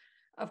 Because,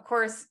 of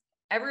course,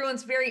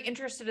 everyone's very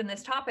interested in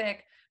this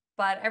topic,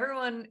 but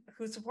everyone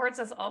who supports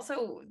us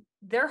also,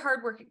 they're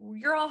hardworking.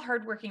 You're all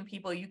hardworking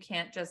people. You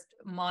can't just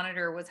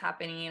monitor what's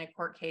happening in a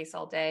court case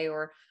all day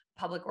or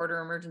Public Order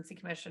Emergency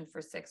Commission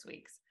for 6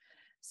 weeks.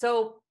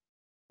 So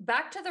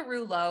back to the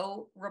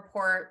Rouleau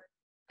report,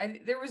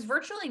 there was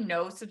virtually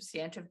no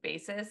substantive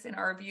basis in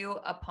our view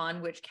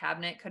upon which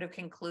Cabinet could have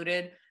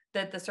concluded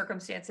that the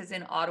circumstances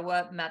in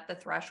Ottawa met the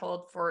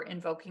threshold for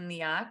invoking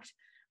the act.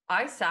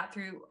 I sat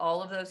through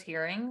all of those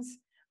hearings.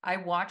 I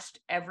watched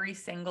every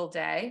single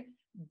day.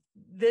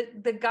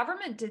 The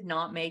government did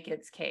not make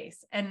its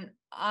case. And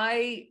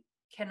I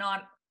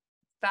cannot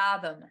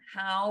fathom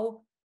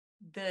how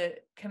the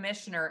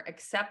commissioner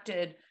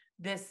accepted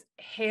this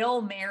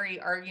Hail Mary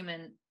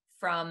argument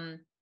from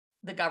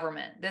the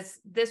government.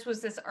 This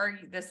was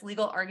this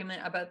legal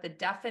argument about the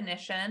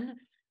definition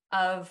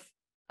of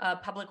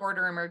public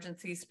order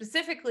emergency.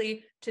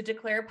 Specifically, to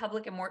declare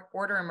public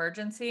order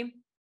emergency,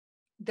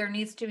 there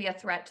needs to be a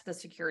threat to the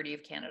security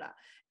of Canada.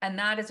 And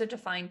that is a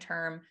defined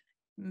term,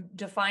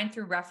 defined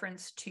through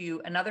reference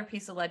to another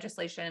piece of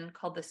legislation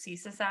called the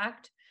CSIS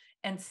Act.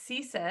 And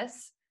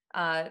CSIS,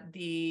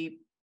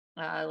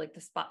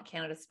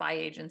 Canada Spy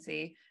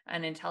Agency,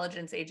 an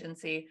intelligence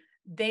agency,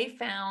 they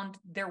found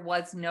there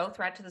was no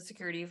threat to the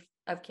security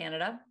of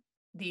Canada.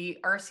 The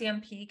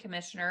RCMP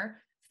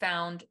commissioner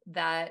found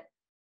that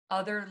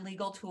other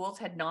legal tools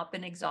had not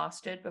been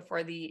exhausted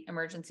before the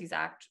Emergencies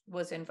Act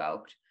was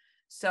invoked.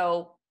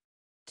 So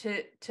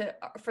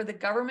for the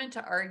government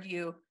to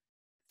argue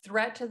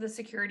threat to the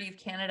security of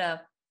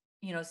Canada,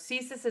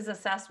 CSIS's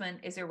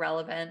assessment is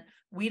irrelevant.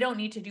 We don't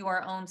need to do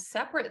our own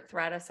separate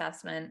threat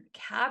assessment.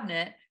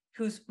 Cabinet,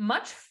 who's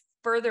much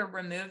further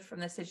removed from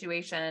the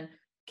situation,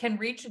 can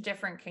reach a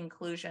different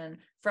conclusion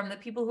from the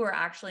people who are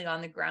actually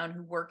on the ground,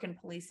 who work in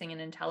policing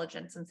and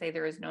intelligence, and say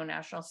there is no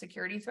national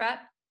security threat.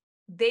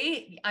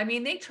 They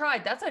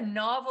tried. That's a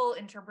novel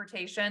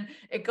interpretation.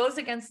 It goes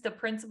against the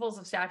principles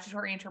of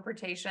statutory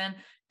interpretation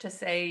to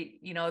say,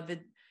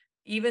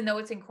 even though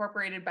it's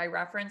incorporated by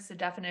reference, the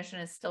definition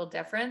is still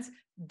different.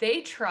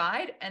 They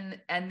tried, and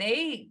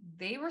they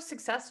were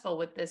successful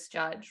with this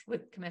judge,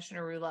 with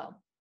Commissioner Rouleau.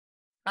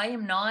 I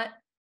am not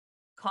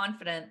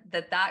confident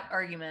that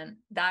argument,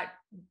 that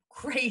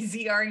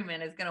crazy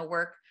argument, is going to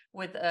work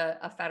with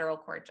a federal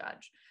court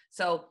judge.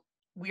 So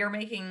we are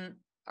making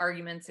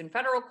arguments in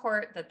federal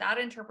court that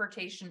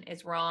interpretation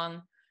is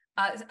wrong.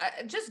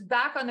 Just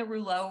back on the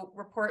Rouleau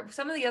report,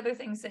 some of the other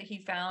things that he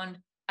found,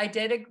 I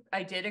did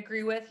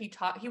agree with.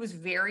 He was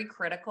very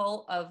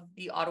critical of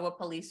the Ottawa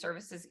Police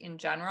Services in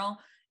general,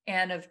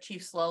 and of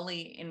Chief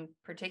Slowly in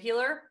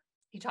particular.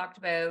 He talked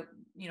about,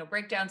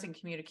 breakdowns in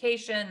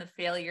communication, the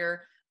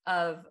failure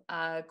of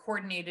a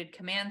coordinated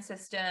command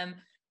system.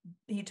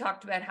 He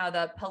talked about how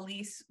the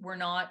police were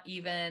not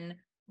even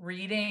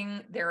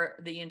reading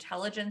the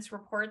intelligence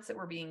reports that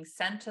were being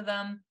sent to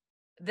them.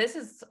 This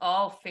is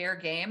all fair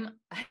game.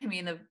 I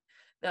mean, the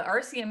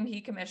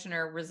RCMP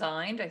commissioner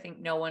resigned. I think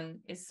no one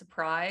is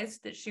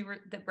surprised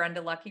that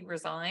Brenda Lucki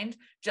resigned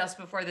just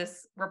before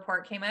this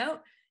report came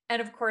out.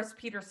 And of course,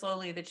 Peter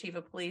Slowly, the chief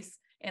of police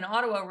in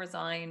Ottawa,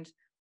 resigned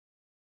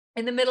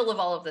in the middle of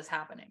all of this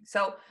happening.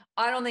 So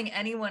I don't think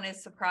anyone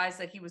is surprised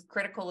that he was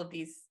critical of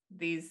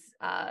these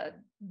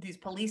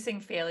policing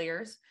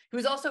failures. He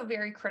was also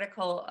very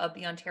critical of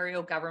the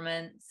Ontario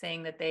government,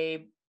 saying that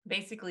they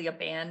basically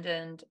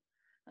abandoned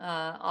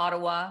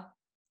Ottawa.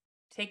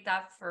 Take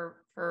that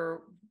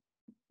for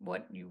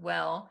what you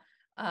will,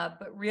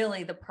 but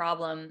really the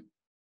problem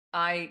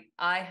I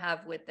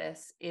have with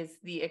this is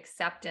the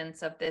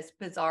acceptance of this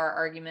bizarre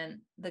argument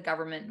the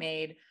government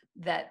made,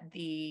 that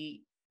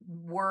the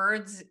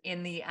words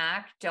in the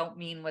act don't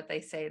mean what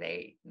they say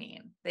they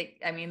mean.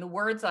 The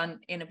words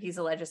in a piece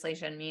of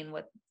legislation mean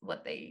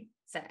what they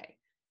say,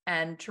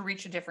 and to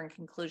reach a different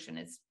conclusion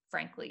is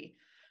frankly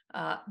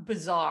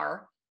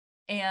bizarre.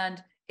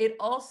 And it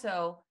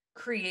also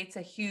creates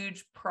a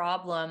huge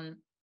problem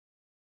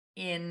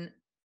in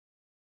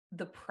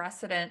the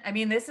precedent.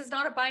 This is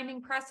not a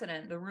binding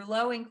precedent. The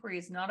Rouleau inquiry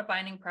is not a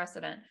binding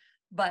precedent,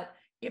 but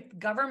if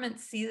government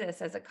see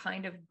this as a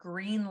kind of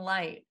green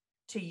light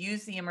to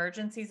use the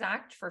Emergencies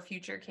Act for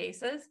future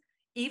cases,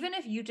 even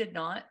if you did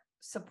not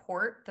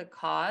support the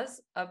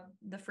cause of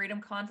the Freedom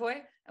Convoy,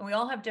 and we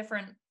all have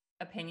different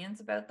opinions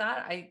about that.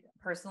 I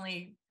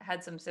personally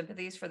had some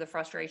sympathies for the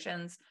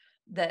frustrations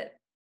that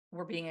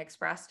were being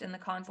expressed in the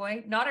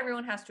convoy. Not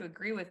everyone has to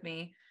agree with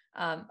me.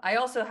 I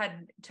also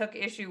took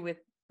issue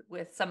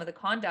with some of the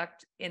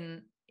conduct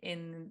in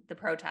the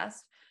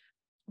protest,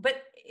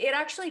 but it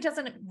actually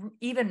doesn't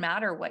even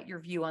matter what your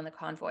view on the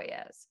convoy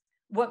is.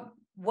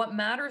 What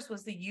matters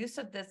was the use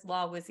of this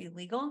law was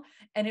illegal.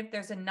 And if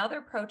there's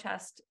another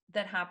protest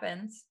that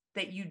happens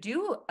that you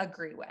do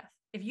agree with,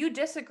 if you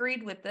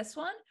disagreed with this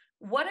one,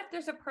 what if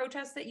there's a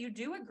protest that you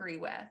do agree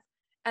with,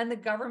 and the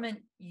government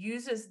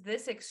uses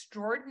this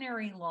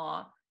extraordinary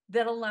law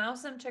that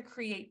allows them to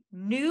create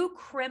new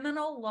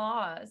criminal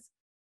laws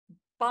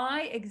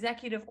by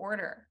executive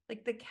order?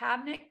 Like, the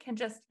cabinet can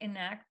just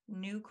enact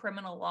new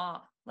criminal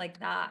law like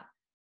that.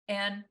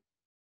 And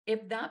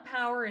if that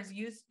power is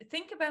used,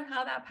 think about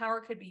how that power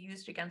could be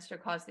used against a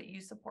cause that you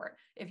support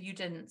if you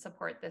didn't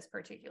support this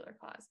particular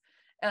cause.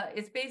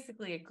 It's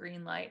basically a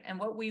green light. And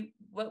what we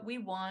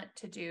want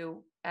to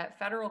do at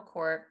federal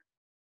court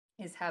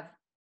is have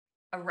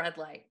a red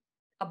light,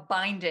 a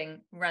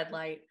binding red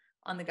light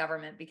on the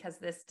government, because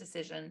this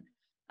decision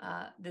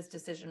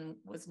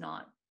is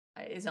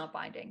not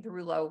binding. The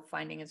Rouleau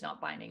finding is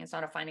not binding. It's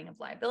not a finding of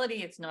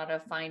liability. It's not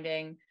a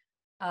finding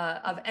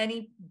of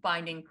any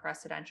binding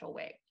precedential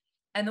weight.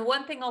 And the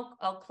one thing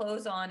I'll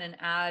close on and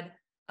add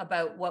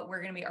about what we're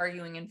going to be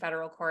arguing in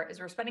federal court is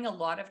we're spending a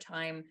lot of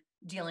time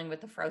dealing with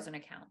the frozen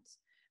accounts.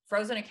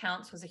 Frozen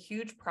accounts was a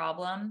huge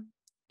problem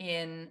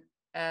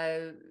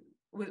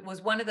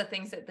was one of the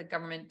things that the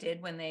government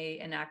did when they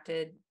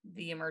enacted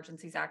the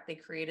Emergencies Act. They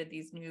created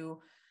these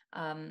new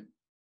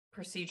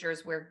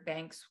procedures where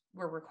banks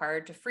were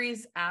required to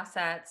freeze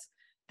assets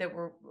that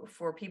were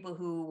for people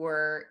who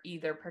were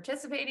either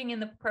participating in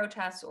the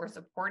protests or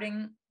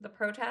supporting the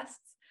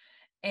protests.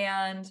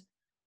 And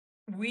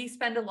we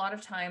spend a lot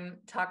of time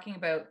talking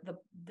about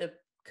the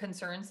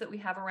concerns that we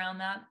have around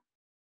that.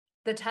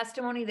 The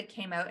testimony that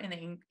came out in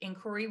the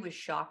inquiry was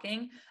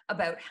shocking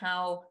about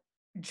how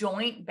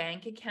joint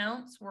bank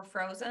accounts were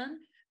frozen.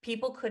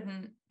 people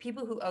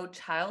who owe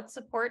child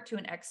support to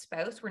an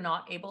ex-spouse were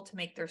not able to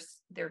make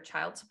their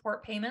child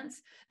support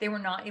payments. They were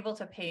not able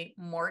to pay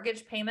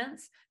mortgage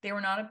payments. They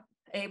were not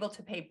able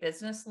to pay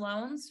business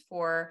loans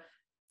for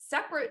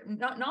separate,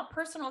 not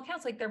personal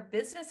accounts, like their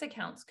business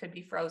accounts could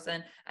be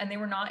frozen, and they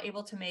were not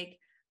able to make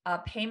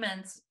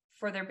payments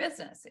for their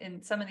business.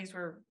 And some of these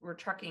were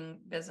trucking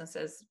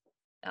businesses.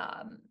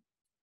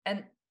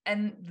 And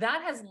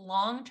that has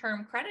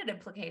long-term credit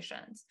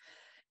implications.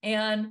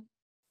 And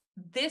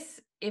this,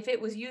 if it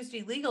was used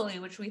illegally,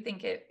 which we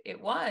think it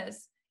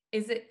was,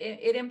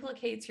 it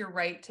implicates your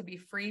right to be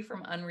free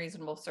from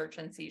unreasonable search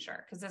and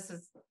seizure, because this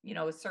is,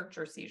 a search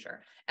or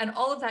seizure. And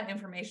all of that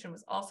information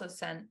was also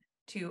sent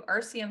to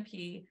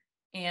RCMP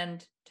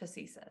and to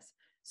CSIS.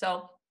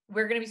 So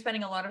we're going to be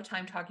spending a lot of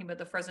time talking about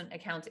the frozen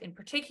accounts in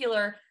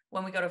particular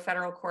when we go to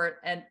federal court,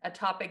 and a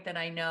topic that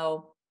I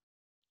know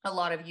a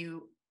lot of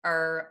you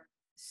are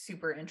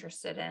super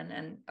interested in.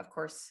 And of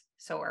course,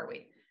 so are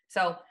we.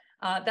 So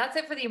that's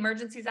it for the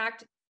Emergencies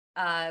Act.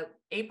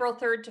 April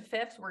 3rd to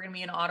 5th, we're going to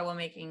be in Ottawa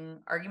making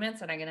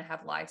arguments, and I'm going to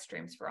have live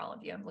streams for all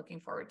of you. I'm looking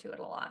forward to it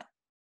a lot.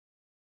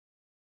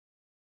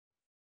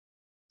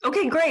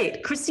 Okay,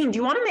 great. Christine, do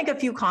you want to make a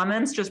few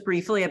comments just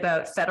briefly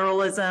about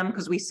federalism?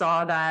 Because we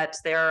saw that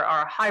there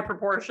are a high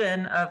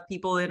proportion of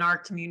people in our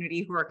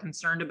community who are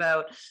concerned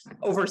about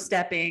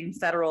overstepping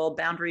federal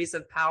boundaries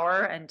of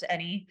power, and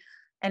any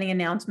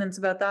announcements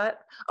about that?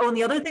 Oh, and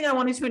the other thing I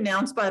wanted to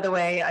announce, by the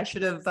way, I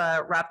should have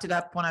wrapped it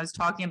up when I was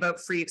talking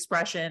about free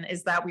expression,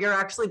 is that we are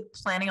actually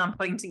planning on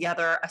putting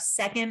together a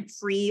second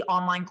free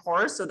online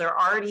course. So there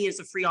already is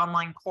a free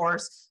online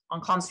course on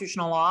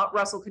constitutional law.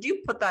 Russell, could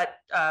you put that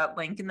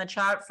link in the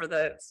chat for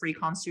the free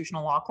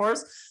constitutional law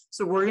course?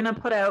 So we're going to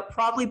put out,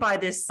 probably by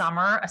this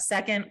summer, a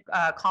second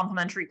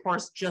complimentary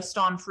course just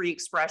on free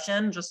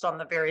expression, just on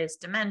the various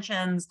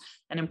dimensions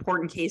and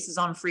important cases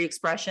on free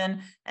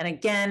expression. And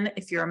again,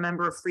 if you're a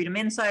member of Freedom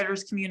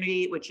Insiders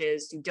community, which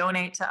is you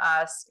donate to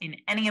us in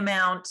any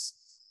amount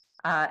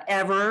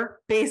ever,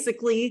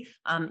 basically,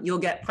 you'll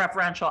get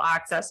preferential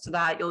access to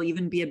that. You'll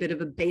even be a bit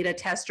of a beta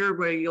tester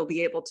where you'll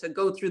be able to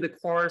go through the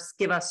course,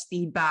 give us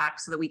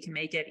feedback so that we can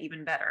make it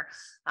even better.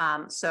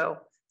 So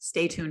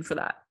stay tuned for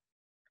that.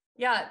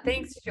 Yeah,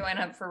 thanks,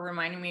 Joanna, for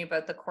reminding me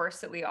about the course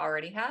that we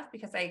already have,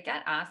 because I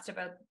get asked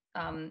about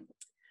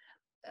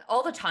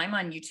all the time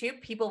on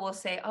YouTube. People will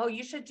say, oh,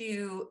 you should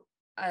do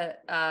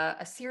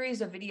a series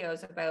of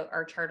videos about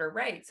our charter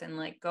rights, and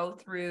like go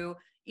through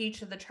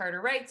each of the charter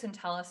rights and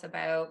tell us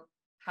about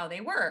how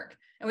they work.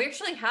 And we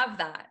actually have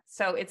that.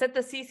 So it's at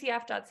the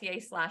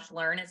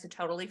ccf.ca/learn. It's a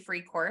totally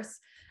free course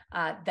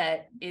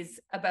that is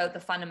about the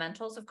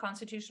fundamentals of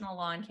constitutional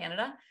law in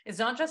Canada. It's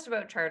not just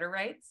about charter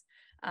rights.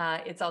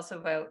 It's also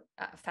about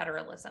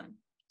federalism.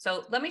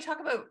 So let me talk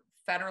about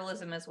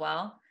federalism as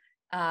well.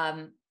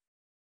 I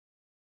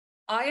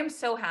am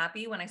so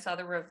happy when I saw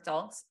the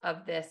results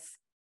of this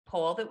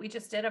poll that we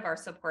just did of our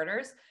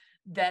supporters,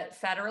 that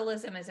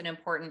federalism is an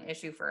important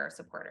issue for our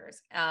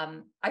supporters.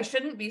 I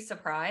shouldn't be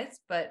surprised,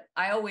 but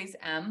I always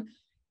am.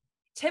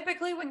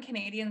 Typically, when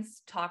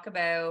Canadians talk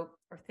about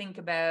or think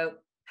about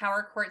how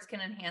our courts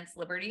can enhance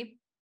liberty,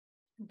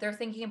 they're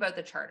thinking about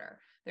the Charter.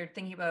 They're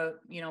thinking about,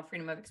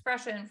 freedom of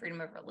expression, freedom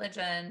of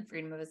religion,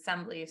 freedom of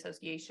assembly,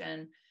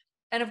 association.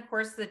 And of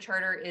course, the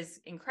Charter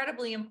is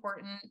incredibly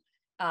important.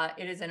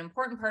 It is an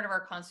important part of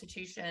our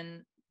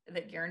Constitution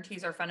that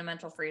guarantees our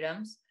fundamental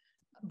freedoms.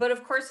 But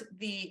of course,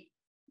 the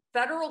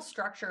federal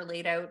structure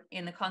laid out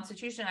in the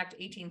Constitution Act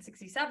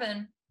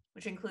 1867,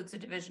 which includes the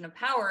division of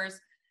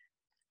powers,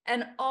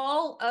 and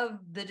all of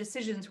the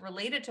decisions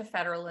related to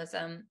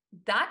federalism,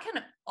 that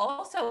can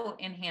also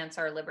enhance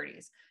our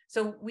liberties.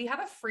 So we have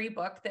a free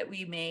book that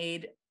we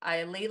made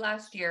late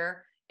last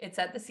year. It's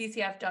at the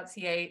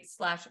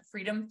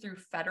ccf.ca/freedom through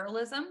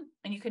federalism,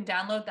 and you can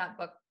download that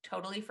book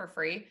totally for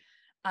free.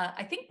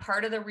 I think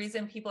part of the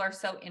reason people are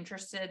so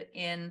interested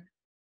in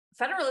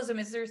federalism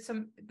is there's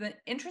some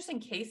interesting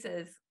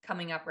cases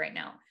coming up right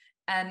now.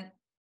 And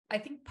I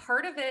think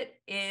part of it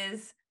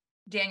is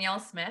Danielle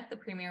Smith, the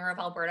Premier of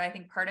Alberta. I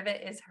think part of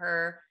it is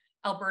her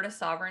Alberta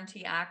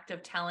Sovereignty Act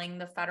of telling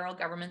the federal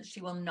government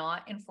she will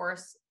not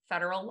enforce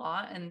federal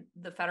law, and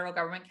the federal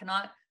government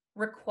cannot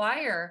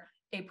require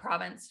a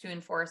province to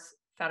enforce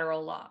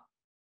federal law.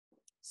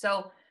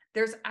 So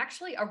there's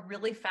actually a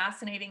really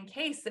fascinating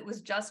case that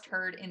was just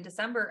heard in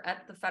December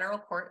at the federal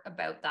court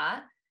about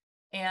that.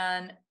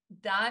 And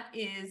that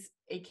is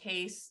a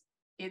case,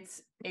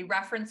 it's a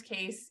reference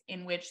case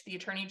in which the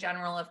Attorney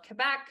General of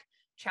Quebec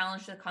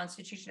challenged the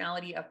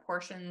constitutionality of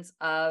portions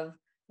of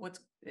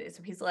it's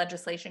a piece of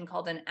legislation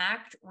called an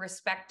Act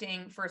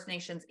Respecting First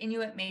Nations,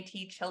 Inuit,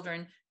 Métis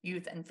Children,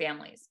 Youth, and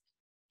Families.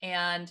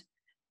 And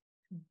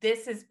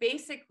this is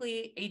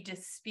basically a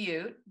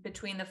dispute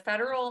between the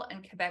federal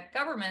and Quebec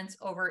governments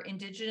over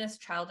Indigenous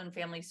child and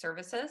family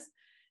services.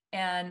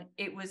 And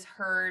it was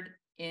heard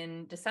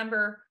in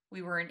December.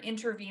 We were an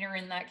intervener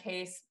in that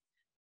case.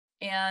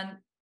 And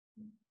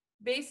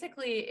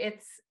basically,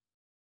 it's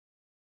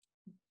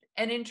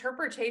an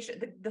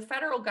interpretation. The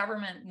federal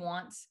government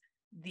wants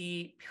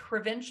the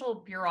provincial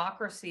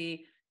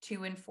bureaucracy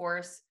to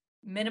enforce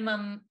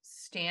minimum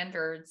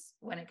standards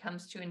when it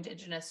comes to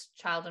Indigenous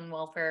child and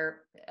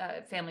welfare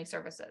family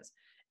services.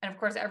 And of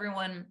course,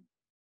 everyone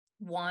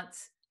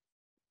wants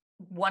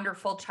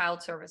wonderful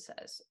child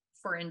services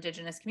for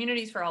Indigenous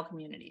communities, for all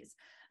communities.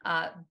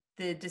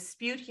 The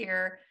dispute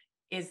here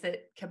is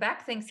that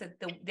Quebec thinks that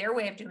their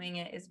way of doing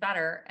it is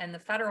better, and the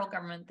federal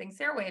government thinks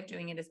their way of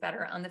doing it is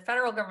better. And the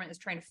federal government is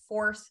trying to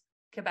force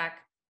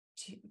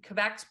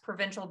Quebec's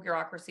provincial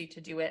bureaucracy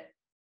to do it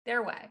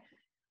their way.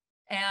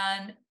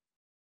 And,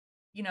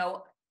 you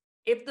know,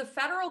 if the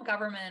federal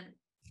government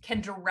can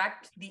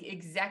direct the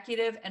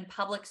executive and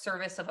public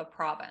service of a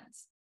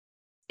province,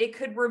 it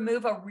could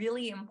remove a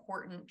really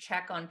important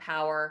check on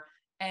power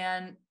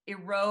and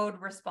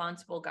erode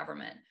responsible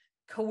government.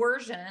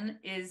 Coercion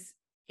is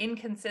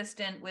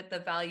inconsistent with the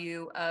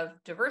value of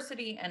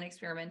diversity and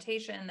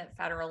experimentation that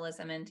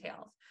federalism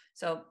entails.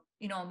 So,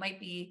 you know, it might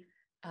be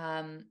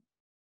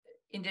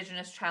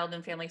Indigenous child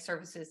and family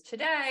services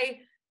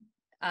today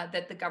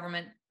that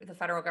the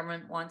federal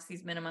government wants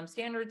these minimum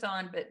standards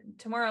on, but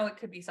tomorrow it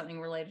could be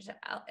something related to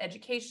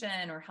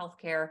education or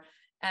healthcare.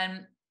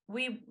 And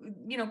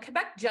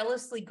Quebec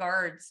jealously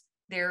guards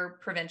their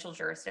provincial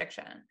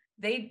jurisdiction.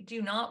 They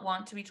do not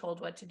want to be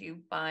told what to do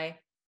by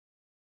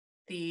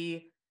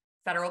the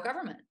federal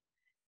government.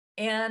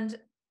 And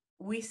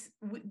what's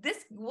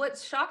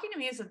shocking to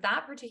me is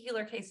that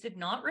particular case did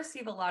not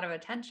receive a lot of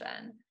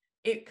attention.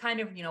 It kind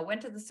of,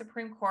 went to the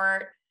Supreme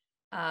Court,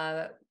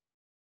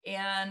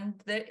 and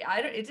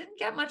it didn't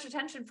get much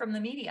attention from the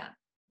media.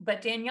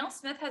 But Danielle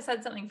Smith has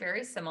said something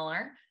very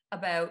similar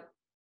about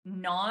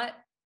not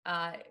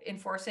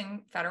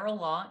enforcing federal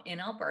law in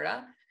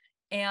Alberta,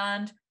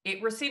 and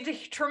it received a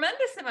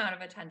tremendous amount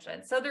of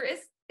attention. So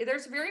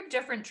there's very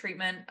different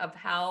treatment of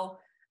how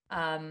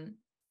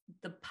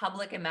the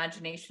public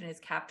imagination is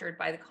captured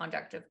by the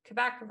conduct of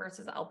Quebec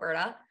versus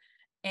Alberta.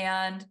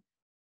 And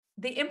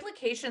the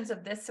implications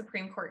of this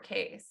Supreme Court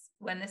case,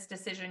 when this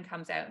decision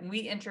comes out, and we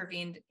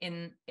intervened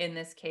in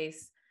this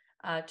case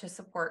to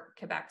support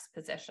Quebec's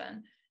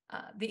position,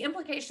 the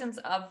implications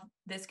of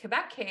this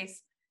Quebec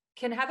case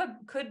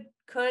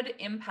could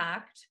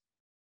impact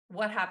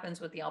what happens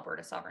with the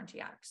Alberta Sovereignty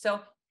Act. So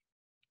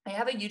I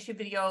have a YouTube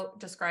video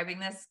describing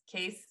this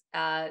case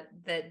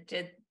that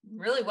did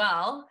really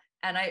well.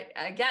 And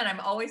I'm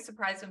always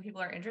surprised when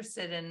people are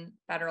interested in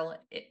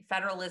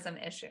federalism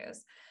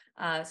issues.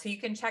 So you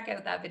can check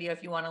out that video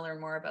if you want to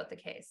learn more about the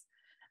case.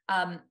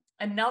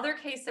 Another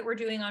case that we're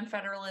doing on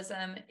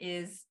federalism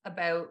is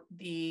about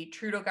the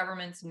Trudeau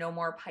government's No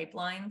More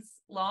Pipelines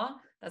law.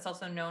 That's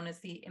also known as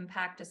the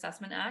Impact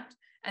Assessment Act.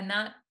 And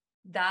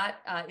that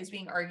is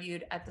being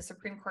argued at the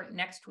Supreme Court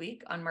next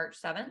week on March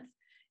 7th.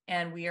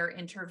 And we are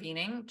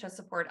intervening to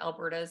support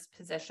Alberta's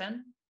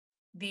position.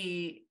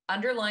 The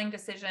underlying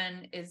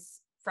decision is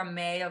from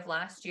May of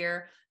last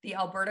year. The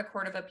Alberta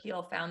Court of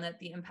Appeal found that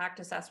the Impact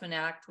Assessment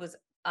Act was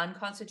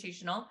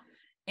unconstitutional,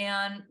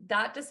 and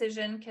that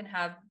decision can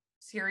have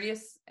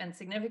serious and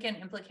significant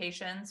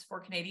implications for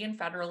Canadian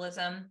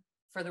federalism,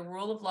 for the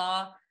rule of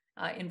law,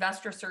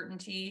 investor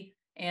certainty,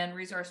 and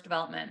resource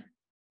development.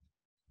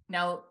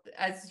 Now,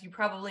 as you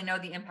probably know,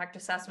 the Impact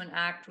Assessment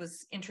Act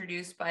was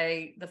introduced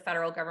by the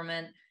federal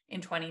government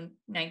in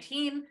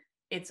 2019.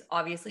 It's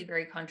obviously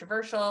very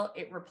controversial.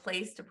 It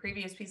replaced a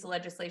previous piece of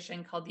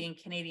legislation called the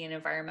Canadian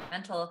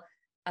Environmental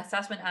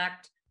Assessment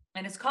Act.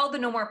 And it's called the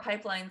No More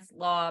Pipelines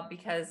law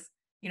because,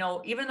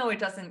 even though it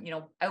doesn't,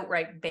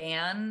 outright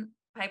ban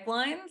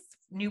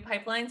new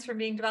pipelines from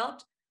being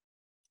developed,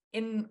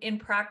 in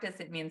practice,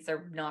 it means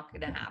they're not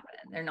going to happen.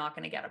 They're not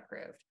going to get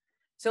approved.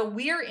 So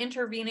we are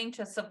intervening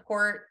to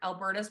support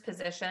Alberta's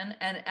position.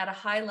 And at a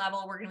high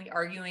level, we're going to be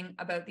arguing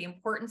about the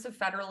importance of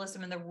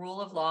federalism and the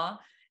rule of law,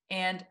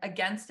 and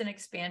against an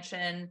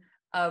expansion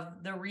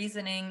of the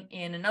reasoning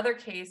in another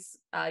case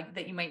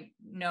that you might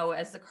know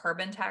as the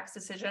carbon tax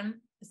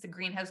decision. It's the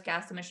Greenhouse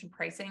Gas Emission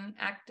Pricing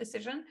Act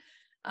decision.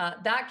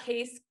 That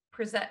case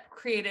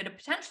created a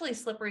potentially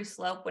slippery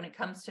slope when it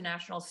comes to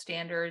national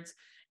standards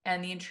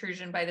and the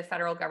intrusion by the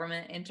federal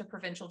government into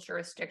provincial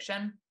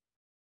jurisdiction.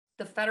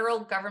 The federal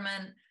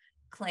government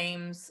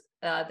claims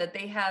that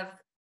they have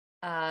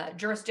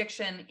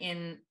jurisdiction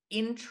in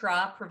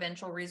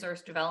intra-provincial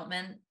resource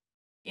development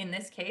in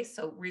this case,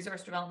 so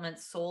resource development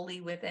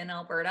solely within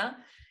Alberta.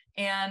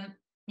 And,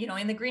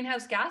 in the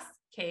greenhouse gas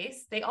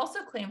case, they also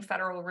claim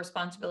federal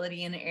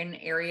responsibility in an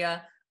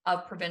area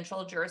of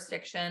provincial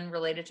jurisdiction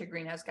related to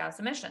greenhouse gas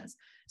emissions.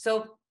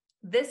 So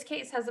this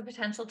case has the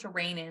potential to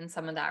rein in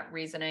some of that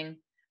reasoning,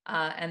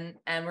 and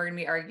we're going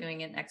to be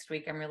arguing it next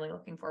week. I'm really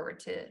looking forward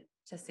to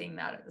seeing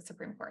that at the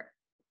Supreme Court.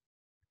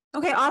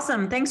 Okay,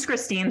 awesome. Thanks,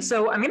 Christine.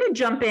 So I'm going to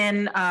jump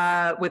in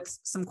with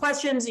some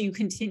questions. You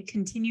can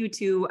continue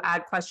to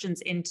add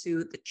questions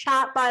into the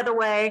chat, by the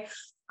way.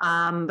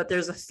 But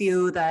there's a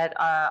few that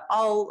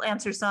I'll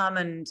answer some.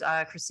 And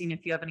Christine,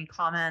 if you have any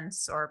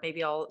comments, or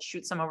maybe I'll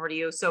shoot some over to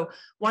you. So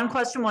one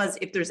question was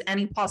if there's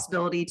any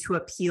possibility to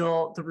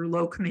appeal the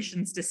Rouleau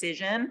Commission's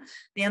decision.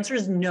 The answer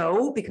is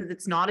no, because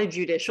it's not a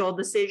judicial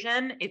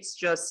decision. It's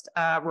just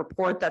a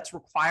report that's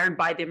required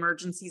by the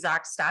Emergencies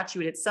Act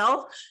statute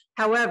itself.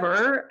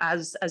 However,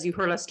 as you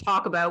heard us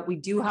talk about, we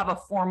do have a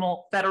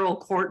formal federal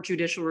court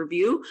judicial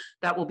review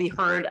that will be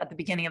heard at the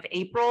beginning of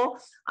April.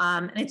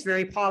 And it's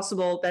very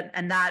possible that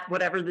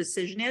whatever the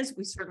decision is,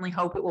 we certainly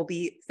hope it will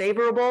be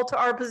favorable to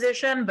our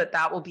position, but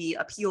that will be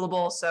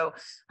appealable. So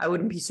I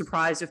wouldn't be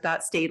surprised if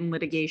that stayed in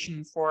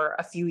litigation for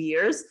a few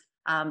years.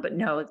 But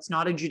no, it's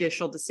not a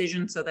judicial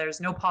decision, so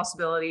there's no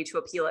possibility to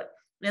appeal it.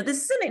 Now,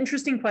 this is an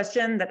interesting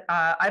question that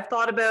I've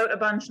thought about a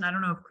bunch, and I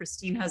don't know if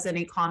Christine has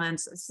any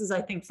comments. This is, I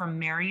think, from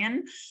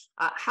Marion.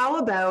 How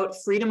about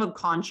freedom of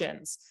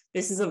conscience?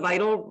 This is a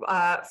vital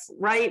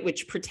right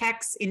which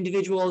protects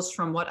individuals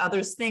from what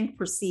others think,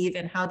 perceive,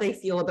 and how they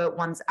feel about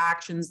one's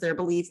actions, their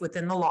belief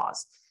within the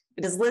laws.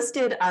 It is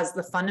listed as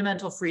the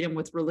fundamental freedom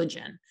with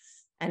religion,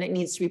 and it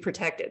needs to be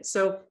protected.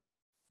 So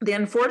the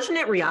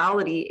unfortunate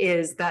reality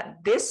is that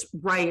this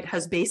right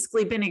has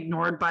basically been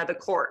ignored by the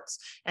courts,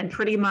 and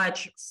pretty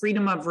much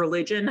freedom of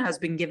religion has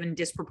been given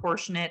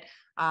disproportionate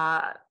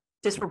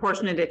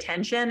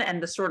attention,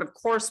 and the sort of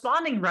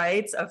corresponding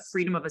rights of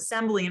freedom of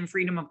assembly and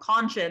freedom of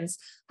conscience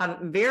have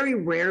very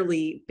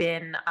rarely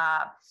been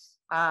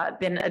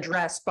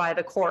addressed by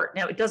the court.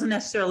 Now, it doesn't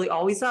necessarily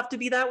always have to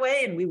be that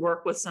way, and we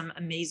work with some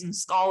amazing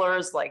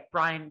scholars like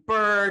Brian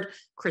Bird,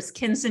 Chris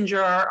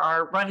Kinsinger,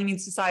 our Runnymede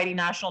Society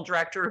National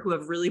Director, who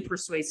have really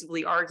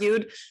persuasively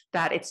argued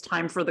that it's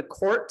time for the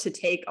court to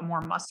take a more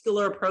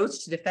muscular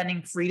approach to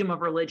defending freedom of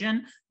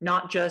religion,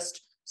 not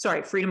just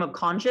freedom of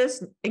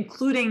conscience,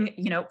 including,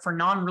 for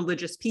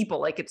non-religious people.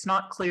 Like, it's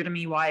not clear to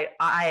me why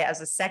I, as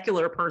a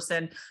secular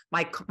person,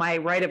 my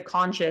right of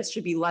conscience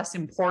should be less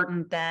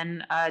important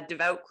than a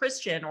devout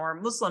Christian or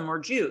Muslim or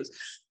Jews.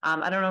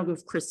 I don't know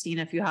if Christine,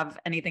 if you have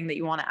anything that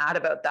you want to add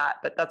about that,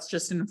 but that's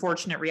just an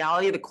unfortunate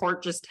reality. The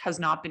court just has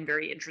not been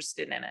very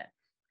interested in it.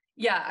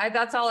 Yeah,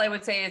 that's all I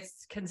would say.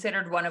 It's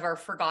considered one of our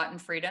forgotten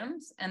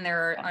freedoms. And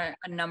there are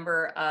a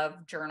number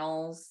of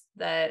journals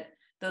that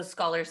those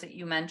scholars that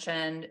you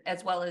mentioned,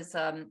 as well as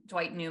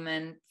Dwight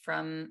Newman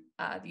from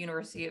the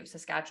University of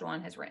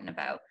Saskatchewan has written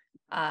about.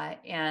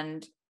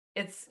 And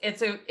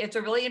it's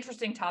a really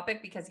interesting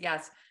topic because,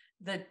 yes,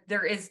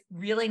 there is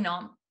really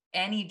not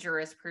any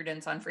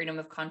jurisprudence on freedom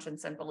of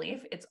conscience and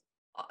belief. It's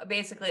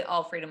basically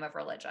all freedom of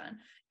religion.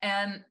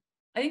 And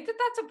I think that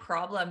that's a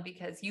problem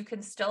because you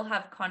can still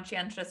have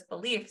conscientious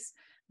beliefs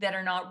that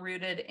are not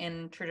rooted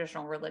in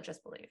traditional religious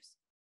beliefs.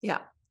 Yeah.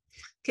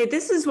 Okay,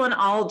 this is one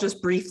I'll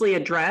just briefly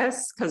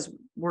address because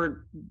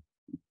we're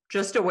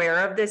just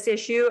aware of this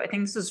issue. I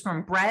think this is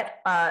from Brett.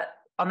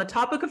 On the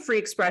topic of free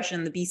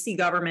expression, the BC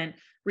government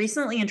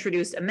recently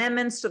introduced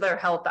amendments to their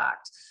Health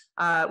Act,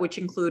 which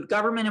include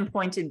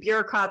government-appointed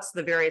bureaucrats to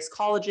the various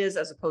colleges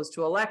as opposed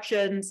to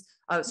elected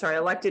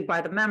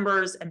by the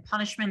members, and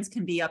punishments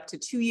can be up to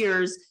 2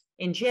 years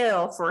in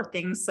jail for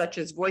things such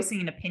as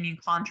voicing an opinion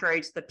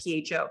contrary to the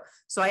PHO.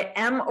 So I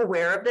am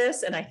aware of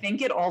this, and I think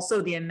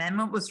the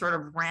amendment was sort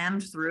of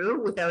rammed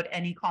through without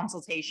any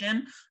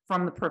consultation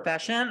from the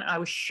profession. I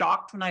was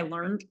shocked when I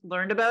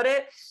learned about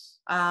it.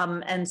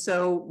 And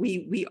so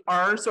we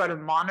are sort of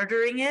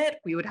monitoring it.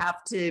 We would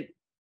have to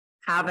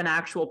have an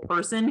actual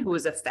person who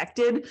is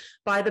affected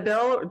by the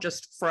bill, or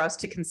just for us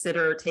to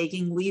consider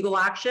taking legal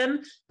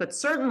action. But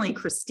certainly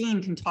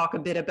Christine can talk a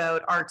bit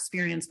about our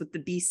experience with the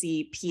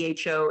BC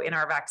PHO in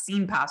our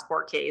vaccine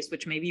passport case,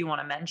 which maybe you want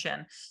to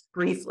mention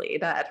briefly,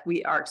 that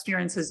our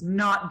experience has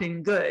not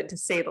been good, to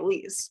say the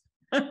least.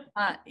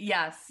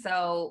 Yes.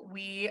 So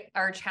we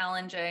are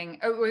challenging,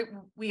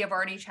 we have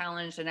already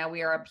challenged, and now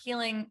we are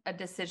appealing a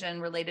decision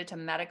related to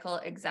medical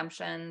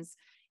exemptions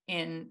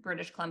in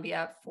British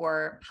Columbia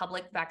for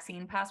public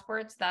vaccine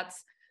passports.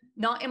 That's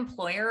not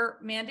employer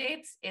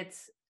mandates.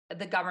 It's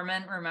the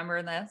government.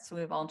 Remember this,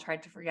 we've all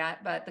tried to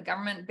forget, but the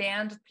government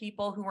banned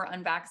people who were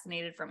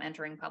unvaccinated from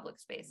entering public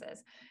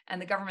spaces.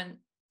 And the government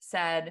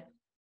said,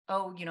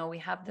 oh, we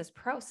have this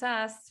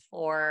process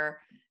for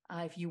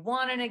if you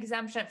want an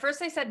exemption. First,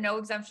 they said no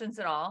exemptions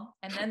at all.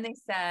 And then they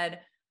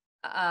said,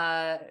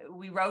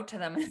 we wrote to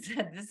them and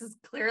said, this is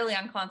clearly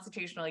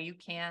unconstitutional. You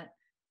can't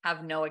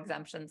have no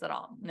exemptions at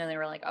all. And then they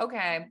were like,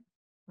 okay,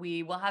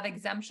 we will have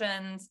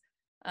exemptions.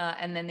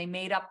 And then they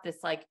made up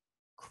this like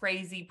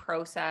crazy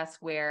process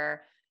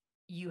where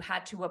you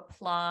had to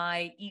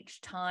apply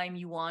each time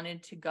you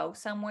wanted to go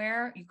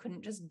somewhere. You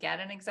couldn't just get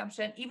an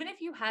exemption, even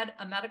if you had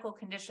a medical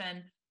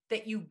condition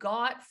that you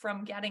got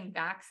from getting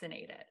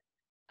vaccinated.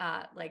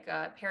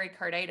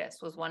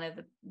 Pericarditis was one of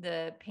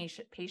the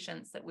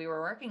patients that we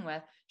were working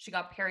with. She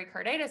got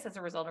pericarditis as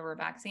a result of her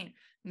vaccine.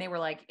 And they were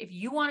like, if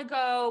you want to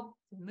go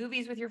to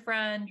movies with your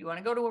friend, you want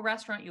to go to a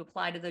restaurant, you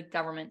apply to the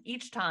government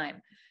each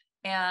time.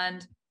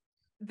 And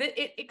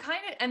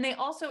and they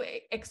also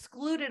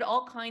excluded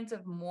all kinds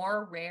of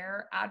more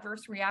rare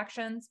adverse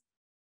reactions.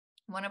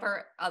 One of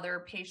our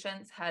other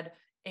patients had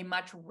a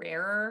much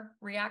rarer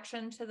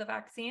reaction to the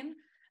vaccine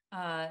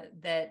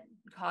that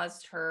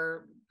caused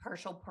her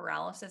partial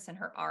paralysis in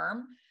her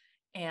arm.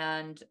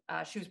 And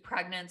she was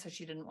pregnant, so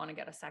she didn't want to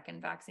get a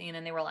second vaccine.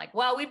 And they were like,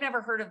 well, we've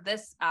never heard of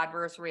this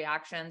adverse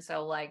reaction.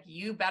 So like,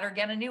 you better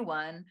get a new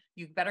one.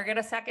 You better get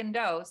a second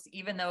dose,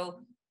 even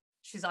though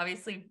she's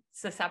obviously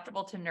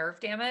susceptible to nerve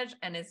damage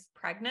and is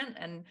pregnant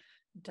and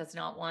does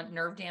not want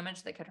nerve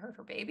damage that could hurt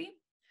her baby.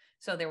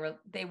 So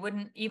they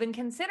wouldn't even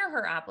consider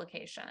her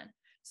application.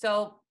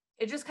 So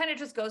it just kind of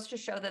just goes to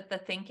show that the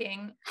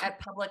thinking at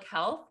public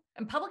health,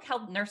 and public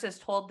health nurses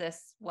told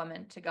this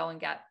woman to go and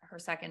get her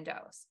second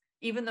dose,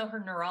 even though her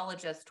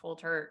neurologist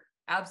told her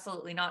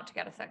absolutely not to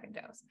get a second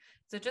dose.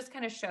 So it just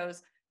kind of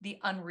shows the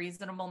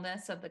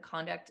unreasonableness of the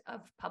conduct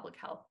of public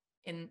health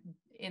in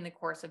the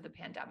course of the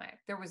pandemic.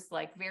 There was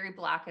like very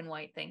black and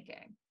white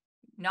thinking.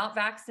 Not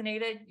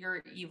vaccinated,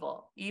 you're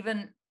evil,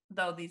 even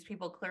though these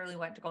people clearly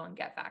went to go and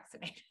get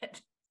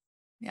vaccinated.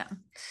 Yeah.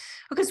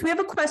 Okay, so we have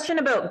a question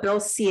about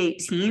Bill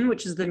C-18,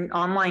 which is the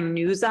Online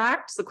News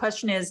Act. So the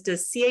question is,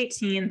 does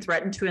C-18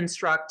 threaten to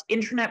instruct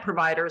internet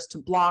providers to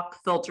block,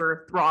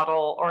 filter,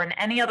 throttle, or in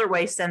any other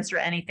way censor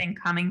anything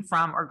coming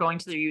from or going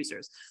to their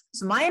users?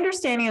 So my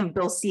understanding of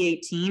Bill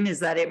C-18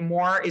 is that it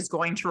more is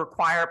going to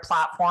require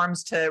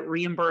platforms to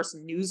reimburse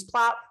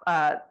newspapers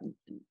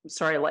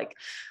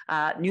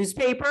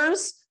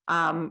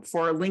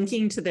for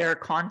linking to their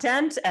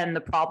content. And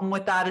the problem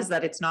with that is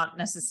that it's not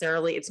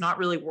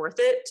really worth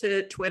it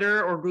to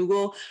Twitter or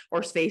Google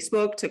or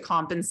Facebook to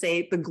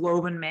compensate the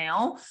Globe and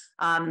Mail.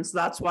 So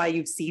that's why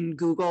you've seen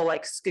Google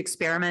like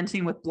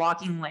experimenting with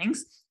blocking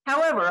links.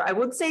 However, I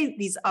would say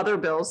these other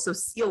bills, so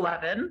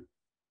C-11,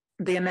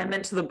 the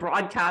amendment to the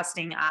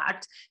Broadcasting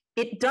Act,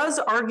 it does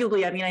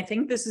arguably, I mean, I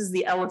think this is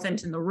the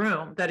elephant in the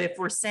room, that if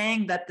we're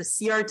saying that the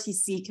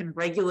CRTC can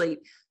regulate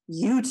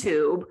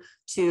YouTube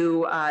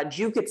to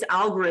juke its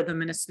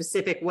algorithm in a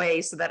specific way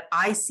so that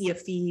I see a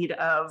feed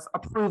of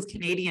approved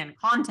Canadian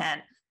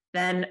content,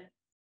 then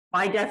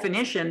by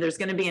definition, there's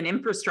going to be an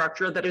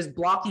infrastructure that is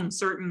blocking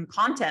certain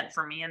content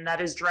for me and that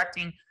is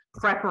directing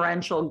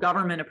preferential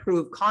government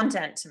approved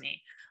content to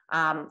me.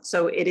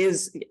 So it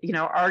is,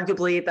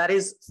 arguably that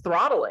is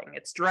throttling,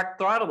 it's direct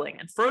throttling.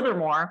 And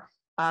furthermore,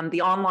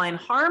 the online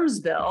harms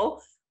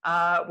bill,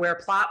 where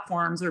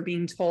platforms are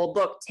being told,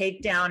 look,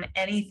 take down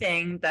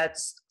anything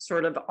that's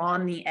sort of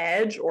on the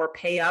edge or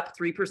pay up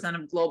 3%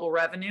 of global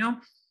revenue.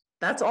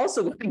 That's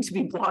also going to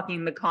be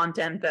blocking the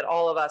content that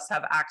all of us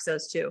have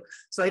access to.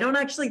 So I don't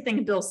actually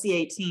think Bill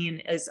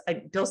C-18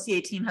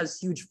 has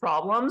huge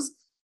problems,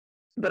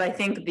 but I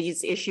think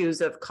these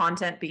issues of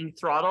content being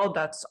throttled,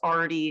 that's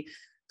already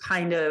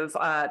on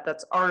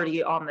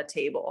the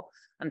table,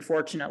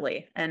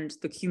 unfortunately. And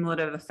the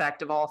cumulative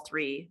effect of all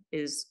three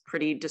is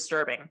pretty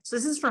disturbing. So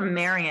this is from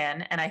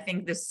Marion, and I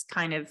think this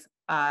kind of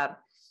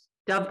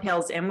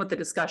dovetails in with the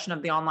discussion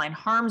of the online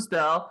harms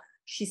bill.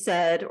 She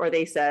said, or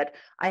they said,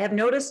 I have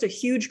noticed a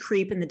huge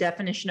creep in the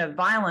definition of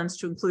violence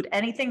to include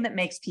anything that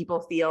makes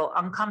people feel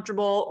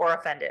uncomfortable or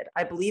offended.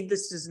 I believe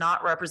this does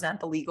not represent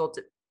the legal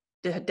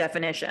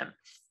definition.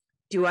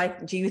 Do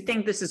you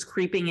think this is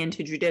creeping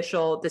into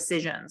judicial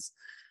decisions?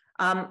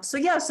 So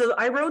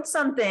I wrote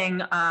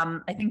something,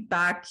 I think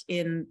back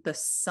in the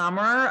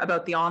summer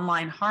about the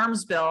online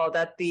harms bill,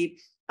 that the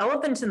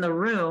elephant in the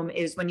room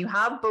is when you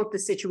have both the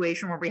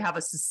situation where we have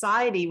a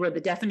society where the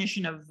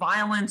definition of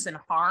violence and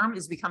harm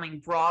is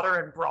becoming broader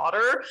and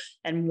broader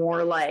and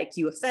more like,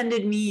 you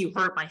offended me, you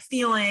hurt my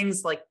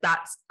feelings, like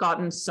that's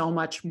gotten so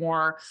much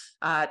more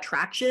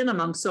traction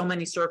among so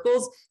many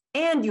circles.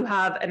 And you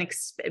have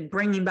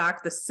bringing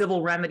back the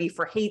civil remedy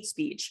for hate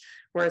speech,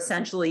 where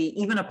essentially,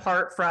 even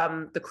apart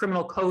from the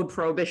criminal code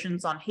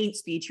prohibitions on hate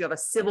speech, you have a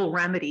civil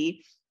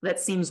remedy that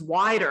seems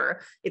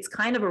wider. It's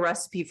kind of a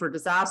recipe for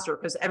disaster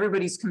because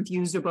everybody's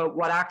confused about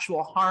what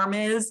actual harm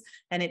is.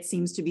 And it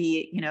seems to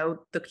be,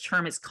 the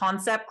term is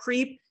concept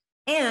creep.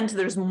 And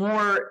there's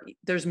more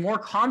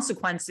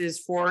consequences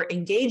for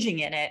engaging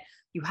in it.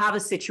 You have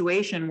a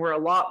situation where a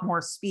lot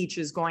more speech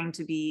is going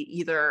to be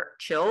either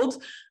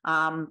chilled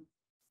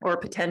or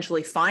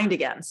potentially fined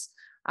against.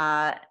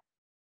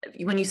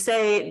 When you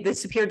say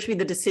this appeared to be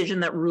the decision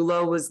that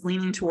Rouleau was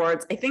leaning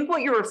towards, I think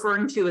what you're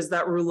referring to is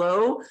that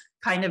Rouleau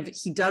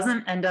he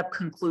doesn't end up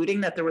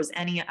concluding that there was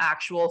any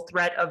actual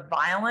threat of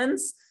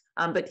violence,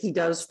 but he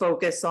does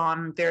focus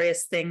on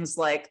various things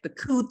like the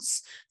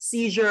Coots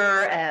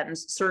seizure and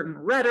certain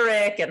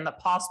rhetoric and the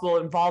possible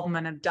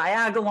involvement of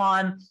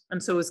Diagolon.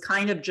 And so it was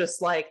kind of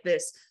just like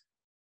this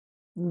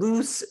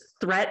loose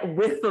threat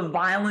with the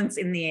violence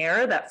in the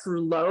air that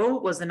Rouleau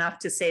was enough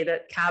to say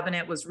that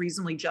cabinet was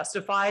reasonably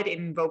justified in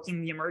invoking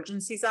the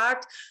Emergencies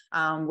Act,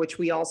 which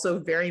we also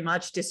very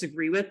much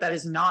disagree with. That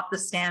is not the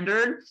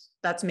standard.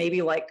 That's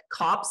maybe like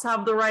cops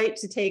have the right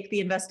to take the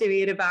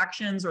investigative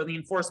actions or the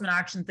enforcement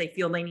actions they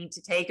feel they need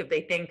to take if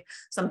they think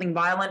something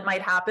violent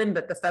might happen,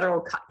 but the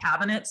federal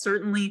cabinet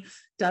certainly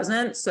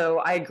doesn't. So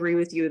I agree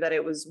with you that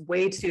it was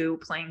way too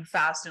playing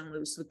fast and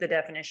loose with the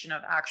definition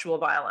of actual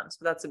violence,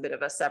 but that's a bit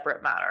of a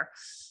separate matter.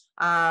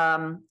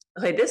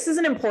 Okay, this is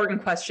an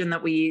important question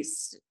that we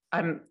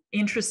I'm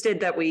interested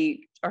that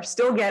we are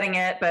still getting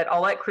it, but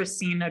I'll let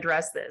Christine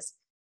address this.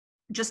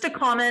 Just a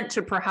comment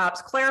to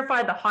perhaps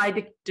clarify the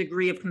high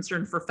degree of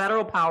concern for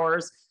federal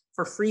powers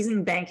for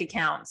freezing bank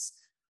accounts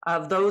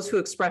of those who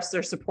express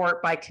their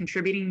support by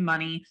contributing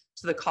money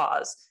to a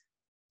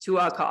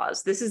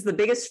cause. This is the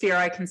biggest fear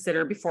I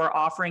consider before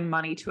offering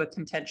money to a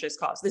contentious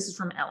cause. This is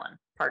from Ellen,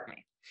 pardon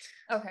me.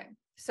 Okay,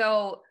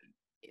 so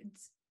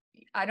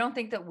I don't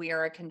think that we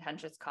are a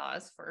contentious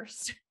cause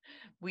first.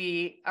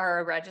 We are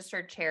a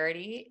registered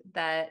charity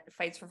that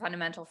fights for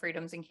fundamental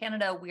freedoms in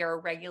Canada. We are a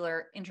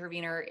regular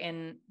intervener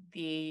in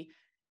the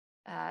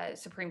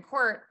Supreme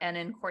Court and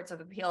in courts of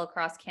appeal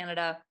across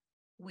Canada.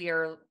 We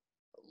are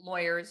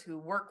lawyers who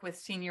work with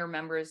senior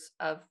members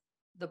of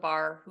the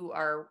bar who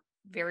are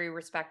very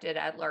respected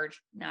at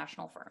large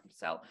national firms.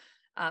 So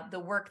the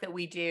work that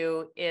we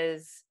do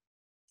is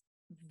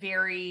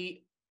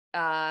very,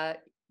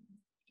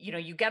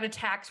 you get a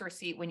tax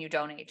receipt when you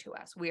donate to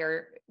us.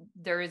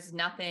 There is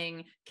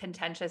nothing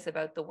contentious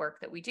about the work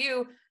that we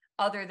do,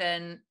 other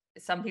than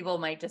some people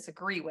might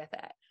disagree with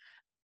it.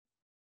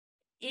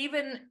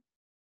 Even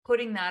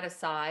putting that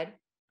aside,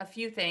 a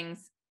few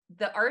things.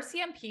 The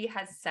RCMP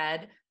has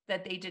said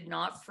that they did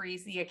not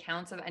freeze the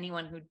accounts of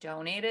anyone who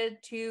donated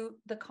to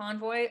the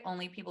convoy,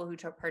 only people who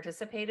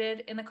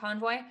participated in the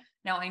convoy.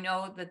 Now, I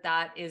know that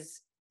that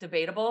is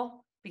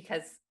debatable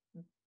because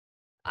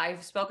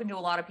I've spoken to a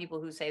lot of people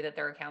who say that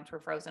their accounts were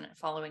frozen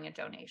following a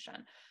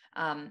donation.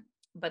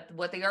 But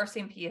what the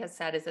RCMP has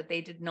said is that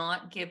they did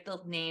not give the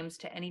names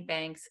to any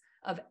banks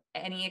of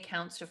any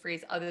accounts to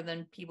freeze other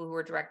than people who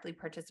were directly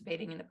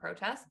participating in the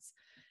protests.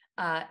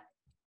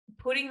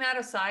 Putting that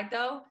aside,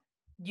 though,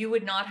 you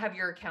would not have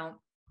your account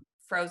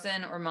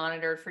frozen or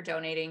monitored for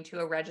donating to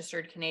a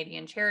registered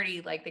Canadian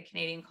charity like the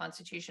Canadian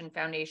Constitution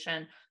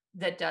Foundation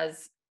that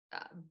does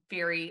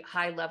very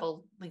high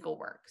level legal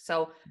work.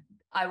 So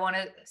I want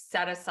to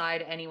set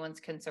aside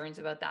anyone's concerns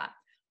about that.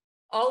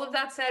 All of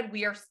that said,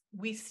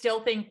 we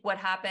still think what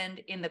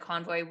happened in the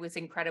convoy was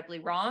incredibly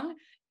wrong,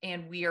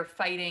 and we are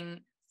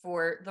fighting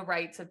for the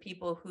rights of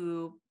people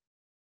who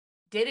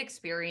did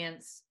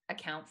experience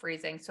account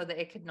freezing so that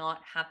it could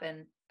not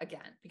happen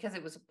again, because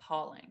it was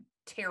appalling,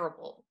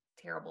 terrible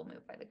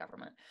move by the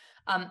government.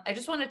 I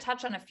just want to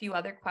touch on a few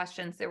other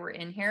questions that were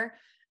in here.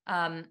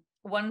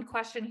 One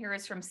question here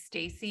is from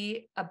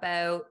Stacy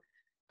about,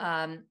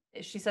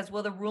 she says,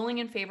 will the ruling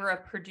in favor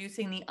of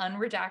producing the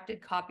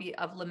unredacted copy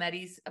of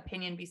Lametti's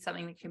opinion be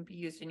something that can be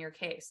used in your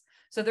case?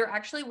 So there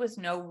actually was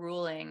no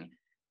ruling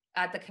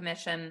at the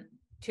commission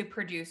to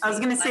produce. I was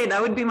going to say,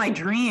 that would be my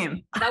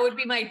dream. That would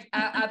be my,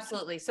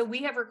 absolutely. So we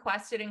have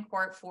requested in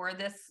court for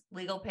this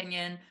legal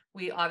opinion.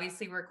 We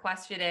obviously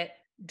requested it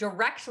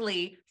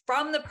directly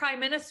from the Prime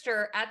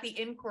Minister at the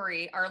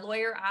inquiry. Our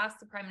lawyer asked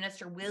the Prime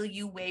Minister, will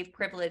you waive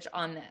privilege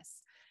on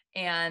this?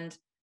 And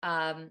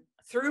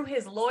through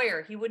his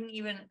lawyer, he wouldn't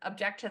even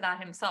object to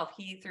that himself.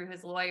 He, through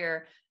his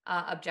lawyer,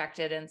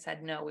 objected and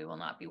said, no, we will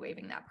not be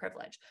waiving that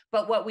privilege.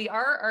 But what we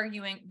are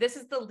arguing, this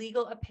is the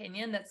legal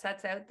opinion that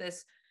sets out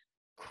this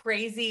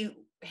crazy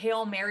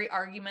Hail Mary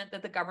argument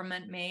that the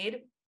government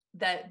made,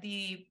 that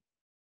the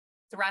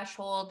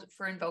threshold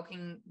for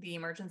invoking the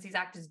Emergencies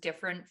Act is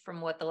different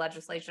from what the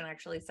legislation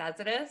actually says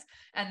it is,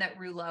 and that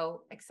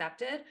Rouleau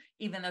accepted,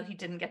 even though he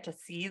didn't get to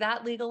see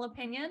that legal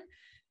opinion.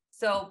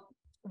 So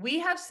we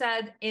have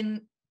said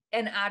an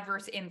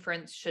adverse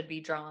inference should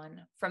be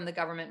drawn from the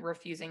government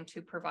refusing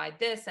to provide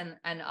this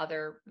and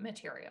other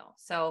material.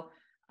 So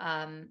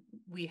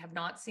we have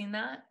not seen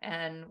that,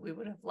 and we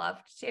would have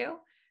loved to,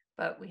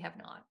 but we have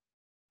not.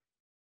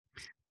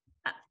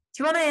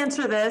 Do you want to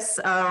answer this,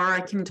 or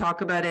I can talk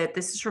about it?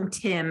 This is from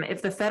Tim.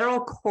 If the federal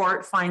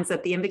court finds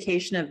that the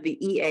invocation of the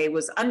EA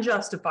was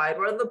unjustified,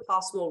 what are the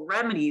possible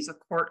remedies a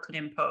court could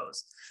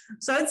impose?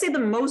 So I'd say the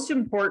most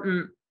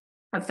important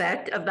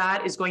effect of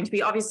that is going to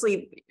be,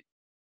 obviously,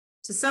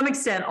 to some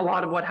extent, a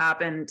lot of what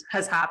happened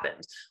has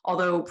happened,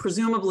 although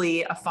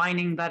presumably a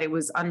finding that it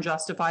was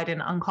unjustified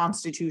and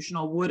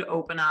unconstitutional would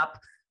open up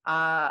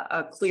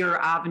a clear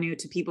avenue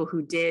to people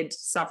who did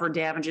suffer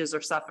damages or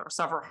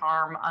suffer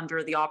harm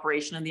under the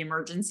operation of the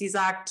Emergencies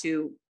Act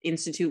to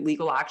institute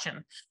legal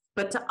action.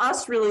 But to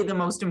us, really, the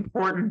most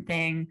important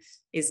thing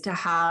is to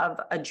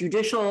have a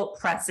judicial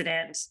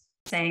precedent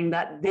saying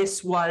that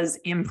this was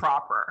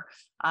improper,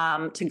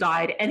 to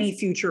guide any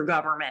future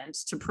government,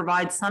 to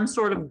provide some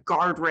sort of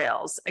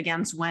guardrails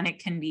against when it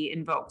can be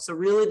invoked. So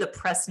really the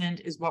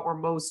precedent is what we're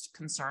most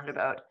concerned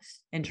about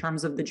in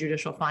terms of the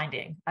judicial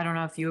finding. I don't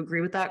know if you agree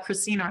with that,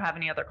 Christine, or have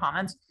any other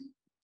comments?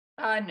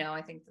 No,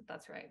 I think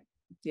that's right.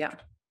 Yeah.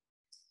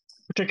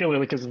 Particularly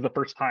because it's the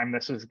first time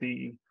this is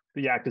the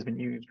act has been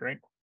used, right?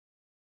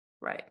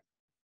 Right.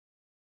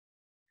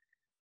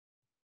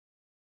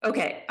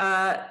 Okay.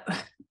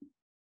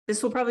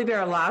 This will probably be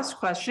our last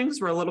question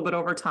because we're a little bit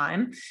over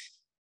time.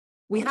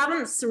 We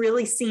haven't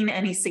really seen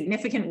any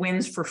significant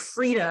wins for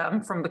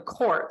freedom from the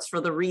courts for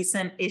the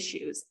recent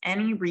issues.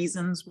 Any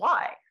reasons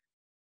why?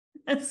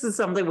 This is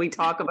something we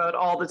talk about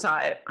all the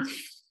time.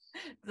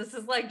 This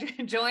is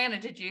like, Joanna,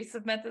 did you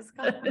submit this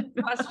question?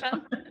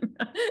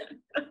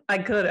 I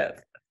could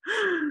have.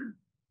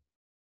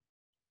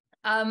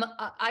 I'll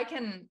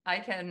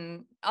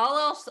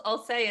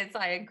say is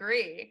I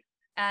agree.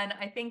 And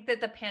I think that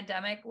the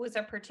pandemic was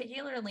a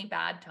particularly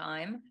bad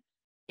time.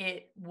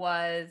 It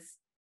was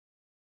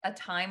a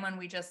time when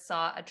we just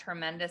saw a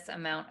tremendous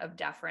amount of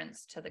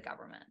deference to the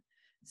government.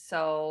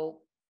 So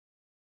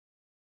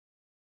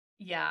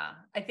yeah,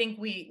 I think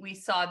we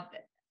saw a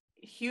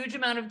huge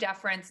amount of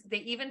deference. They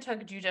even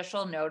took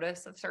judicial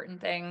notice of certain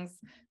things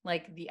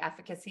like the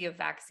efficacy of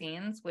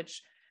vaccines,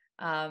 which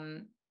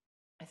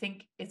I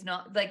think is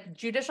not like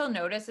judicial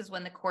notice is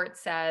when the court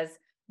says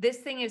this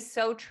thing is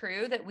so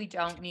true that we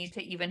don't need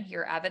to even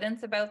hear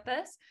evidence about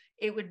this.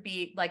 It would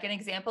be like an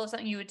example of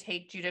something you would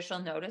take judicial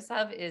notice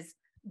of is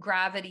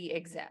gravity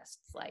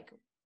exists. Like,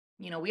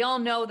 you know, we all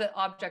know that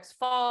objects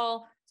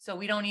fall, so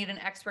we don't need an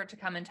expert to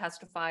come and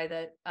testify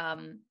that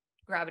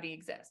gravity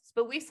exists.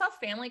 But we saw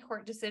family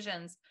court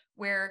decisions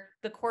where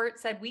the court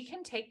said we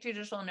can take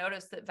judicial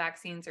notice that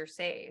vaccines are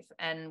safe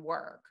and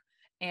work.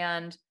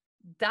 And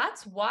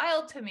that's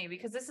wild to me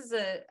because this is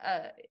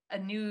a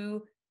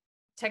new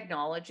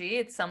technology.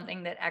 It's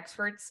something that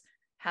experts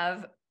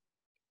have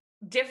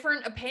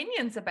different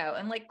opinions about,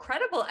 and like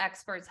credible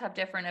experts have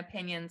different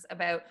opinions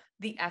about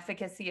the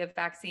efficacy of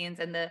vaccines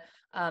and the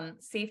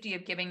safety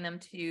of giving them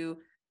to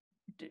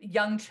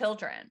young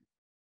children.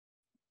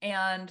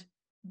 And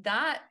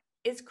that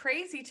is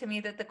crazy to me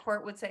that the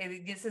court would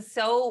say this is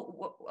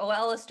so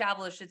well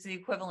established, it's the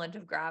equivalent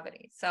of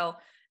gravity. So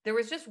there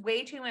was just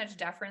way too much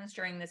deference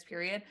during this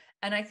period.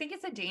 And I think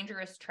it's a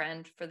dangerous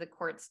trend for the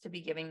courts to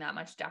be giving that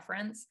much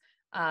deference.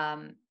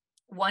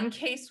 One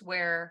case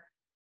where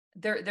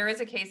there is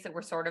a case that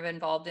we're sort of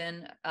involved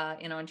in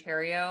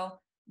Ontario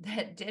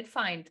that did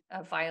find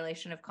a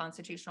violation of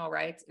constitutional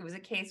rights. It was a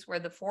case where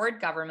the Ford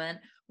government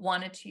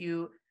wanted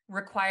to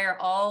require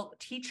all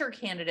teacher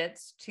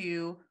candidates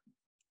to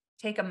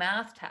take a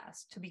math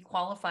test to be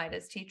qualified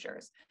as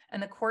teachers.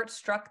 And the court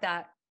struck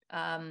that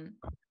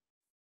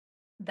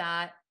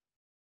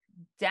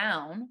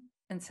down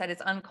and said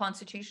it's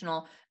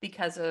unconstitutional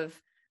because of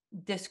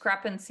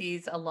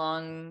discrepancies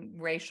along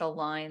racial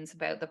lines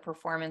about the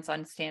performance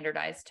on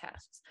standardized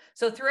tests.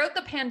 So throughout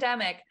the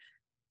pandemic,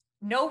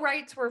 no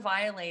rights were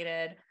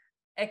violated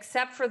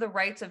except for the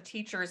rights of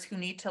teachers who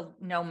need to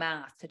know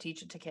math to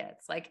teach it to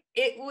kids. Like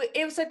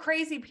it was a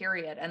crazy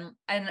period.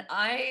 And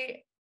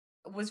I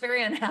was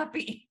very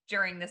unhappy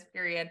during this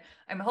period.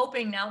 I'm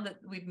hoping now that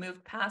we've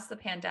moved past the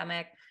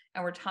pandemic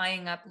and we're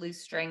tying up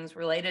loose strings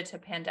related to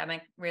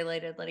pandemic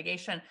related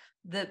litigation,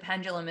 the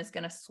pendulum is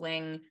going to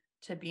swing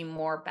to be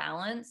more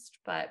balanced,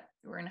 but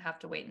we're going to have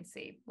to wait and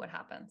see what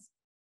happens.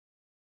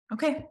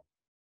 Okay.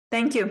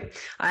 Thank you.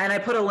 And I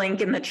put a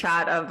link in the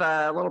chat of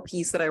a little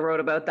piece that I wrote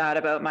about that,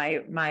 about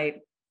my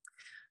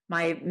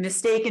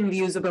mistaken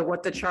views about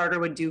what the charter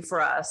would do for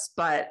us.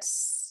 But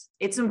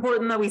it's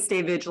important that we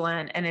stay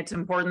vigilant, and it's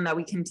important that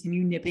we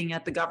continue nipping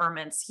at the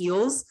government's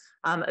heels.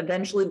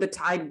 Eventually the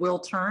tide will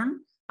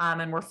turn,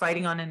 and we're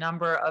fighting on a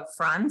number of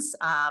fronts,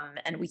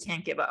 and we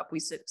can't give up. We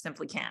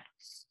simply can't.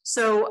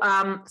 So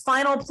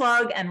final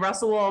plug, and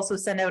Russell will also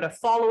send out a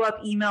follow-up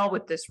email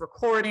with this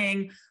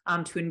recording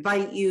to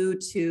invite you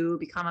to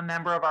become a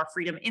member of our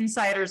Freedom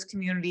Insiders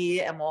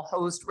community, and we'll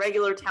host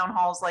regular town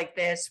halls like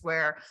this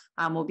where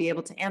we'll be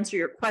able to answer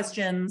your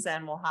questions,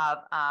 and we'll have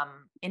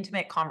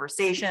intimate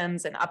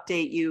conversations and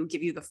update you,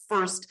 give you the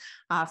first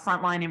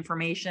frontline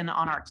information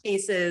on our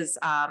cases,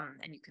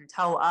 and you can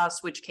tell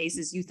us which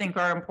cases you think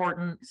are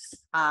important.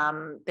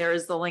 There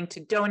is the link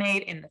to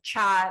donate in the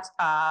chat,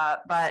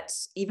 but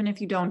even if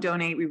you don't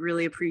donate, we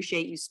really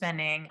appreciate you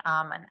spending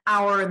an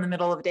hour in the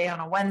middle of the day on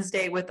a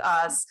Wednesday with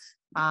us.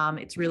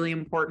 It's really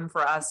important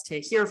for us to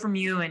hear from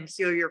you and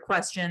hear your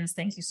questions.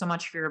 Thank you so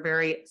much for your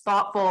very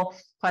thoughtful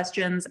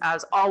questions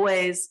as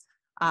always.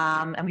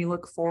 And we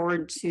look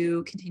forward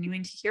to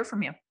continuing to hear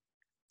from you.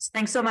 So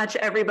thanks so much,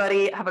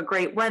 everybody. Have a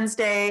great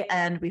Wednesday,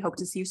 and we hope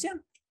to see you soon.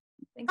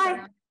 Thanks, Bye.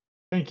 everyone.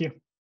 Thank you.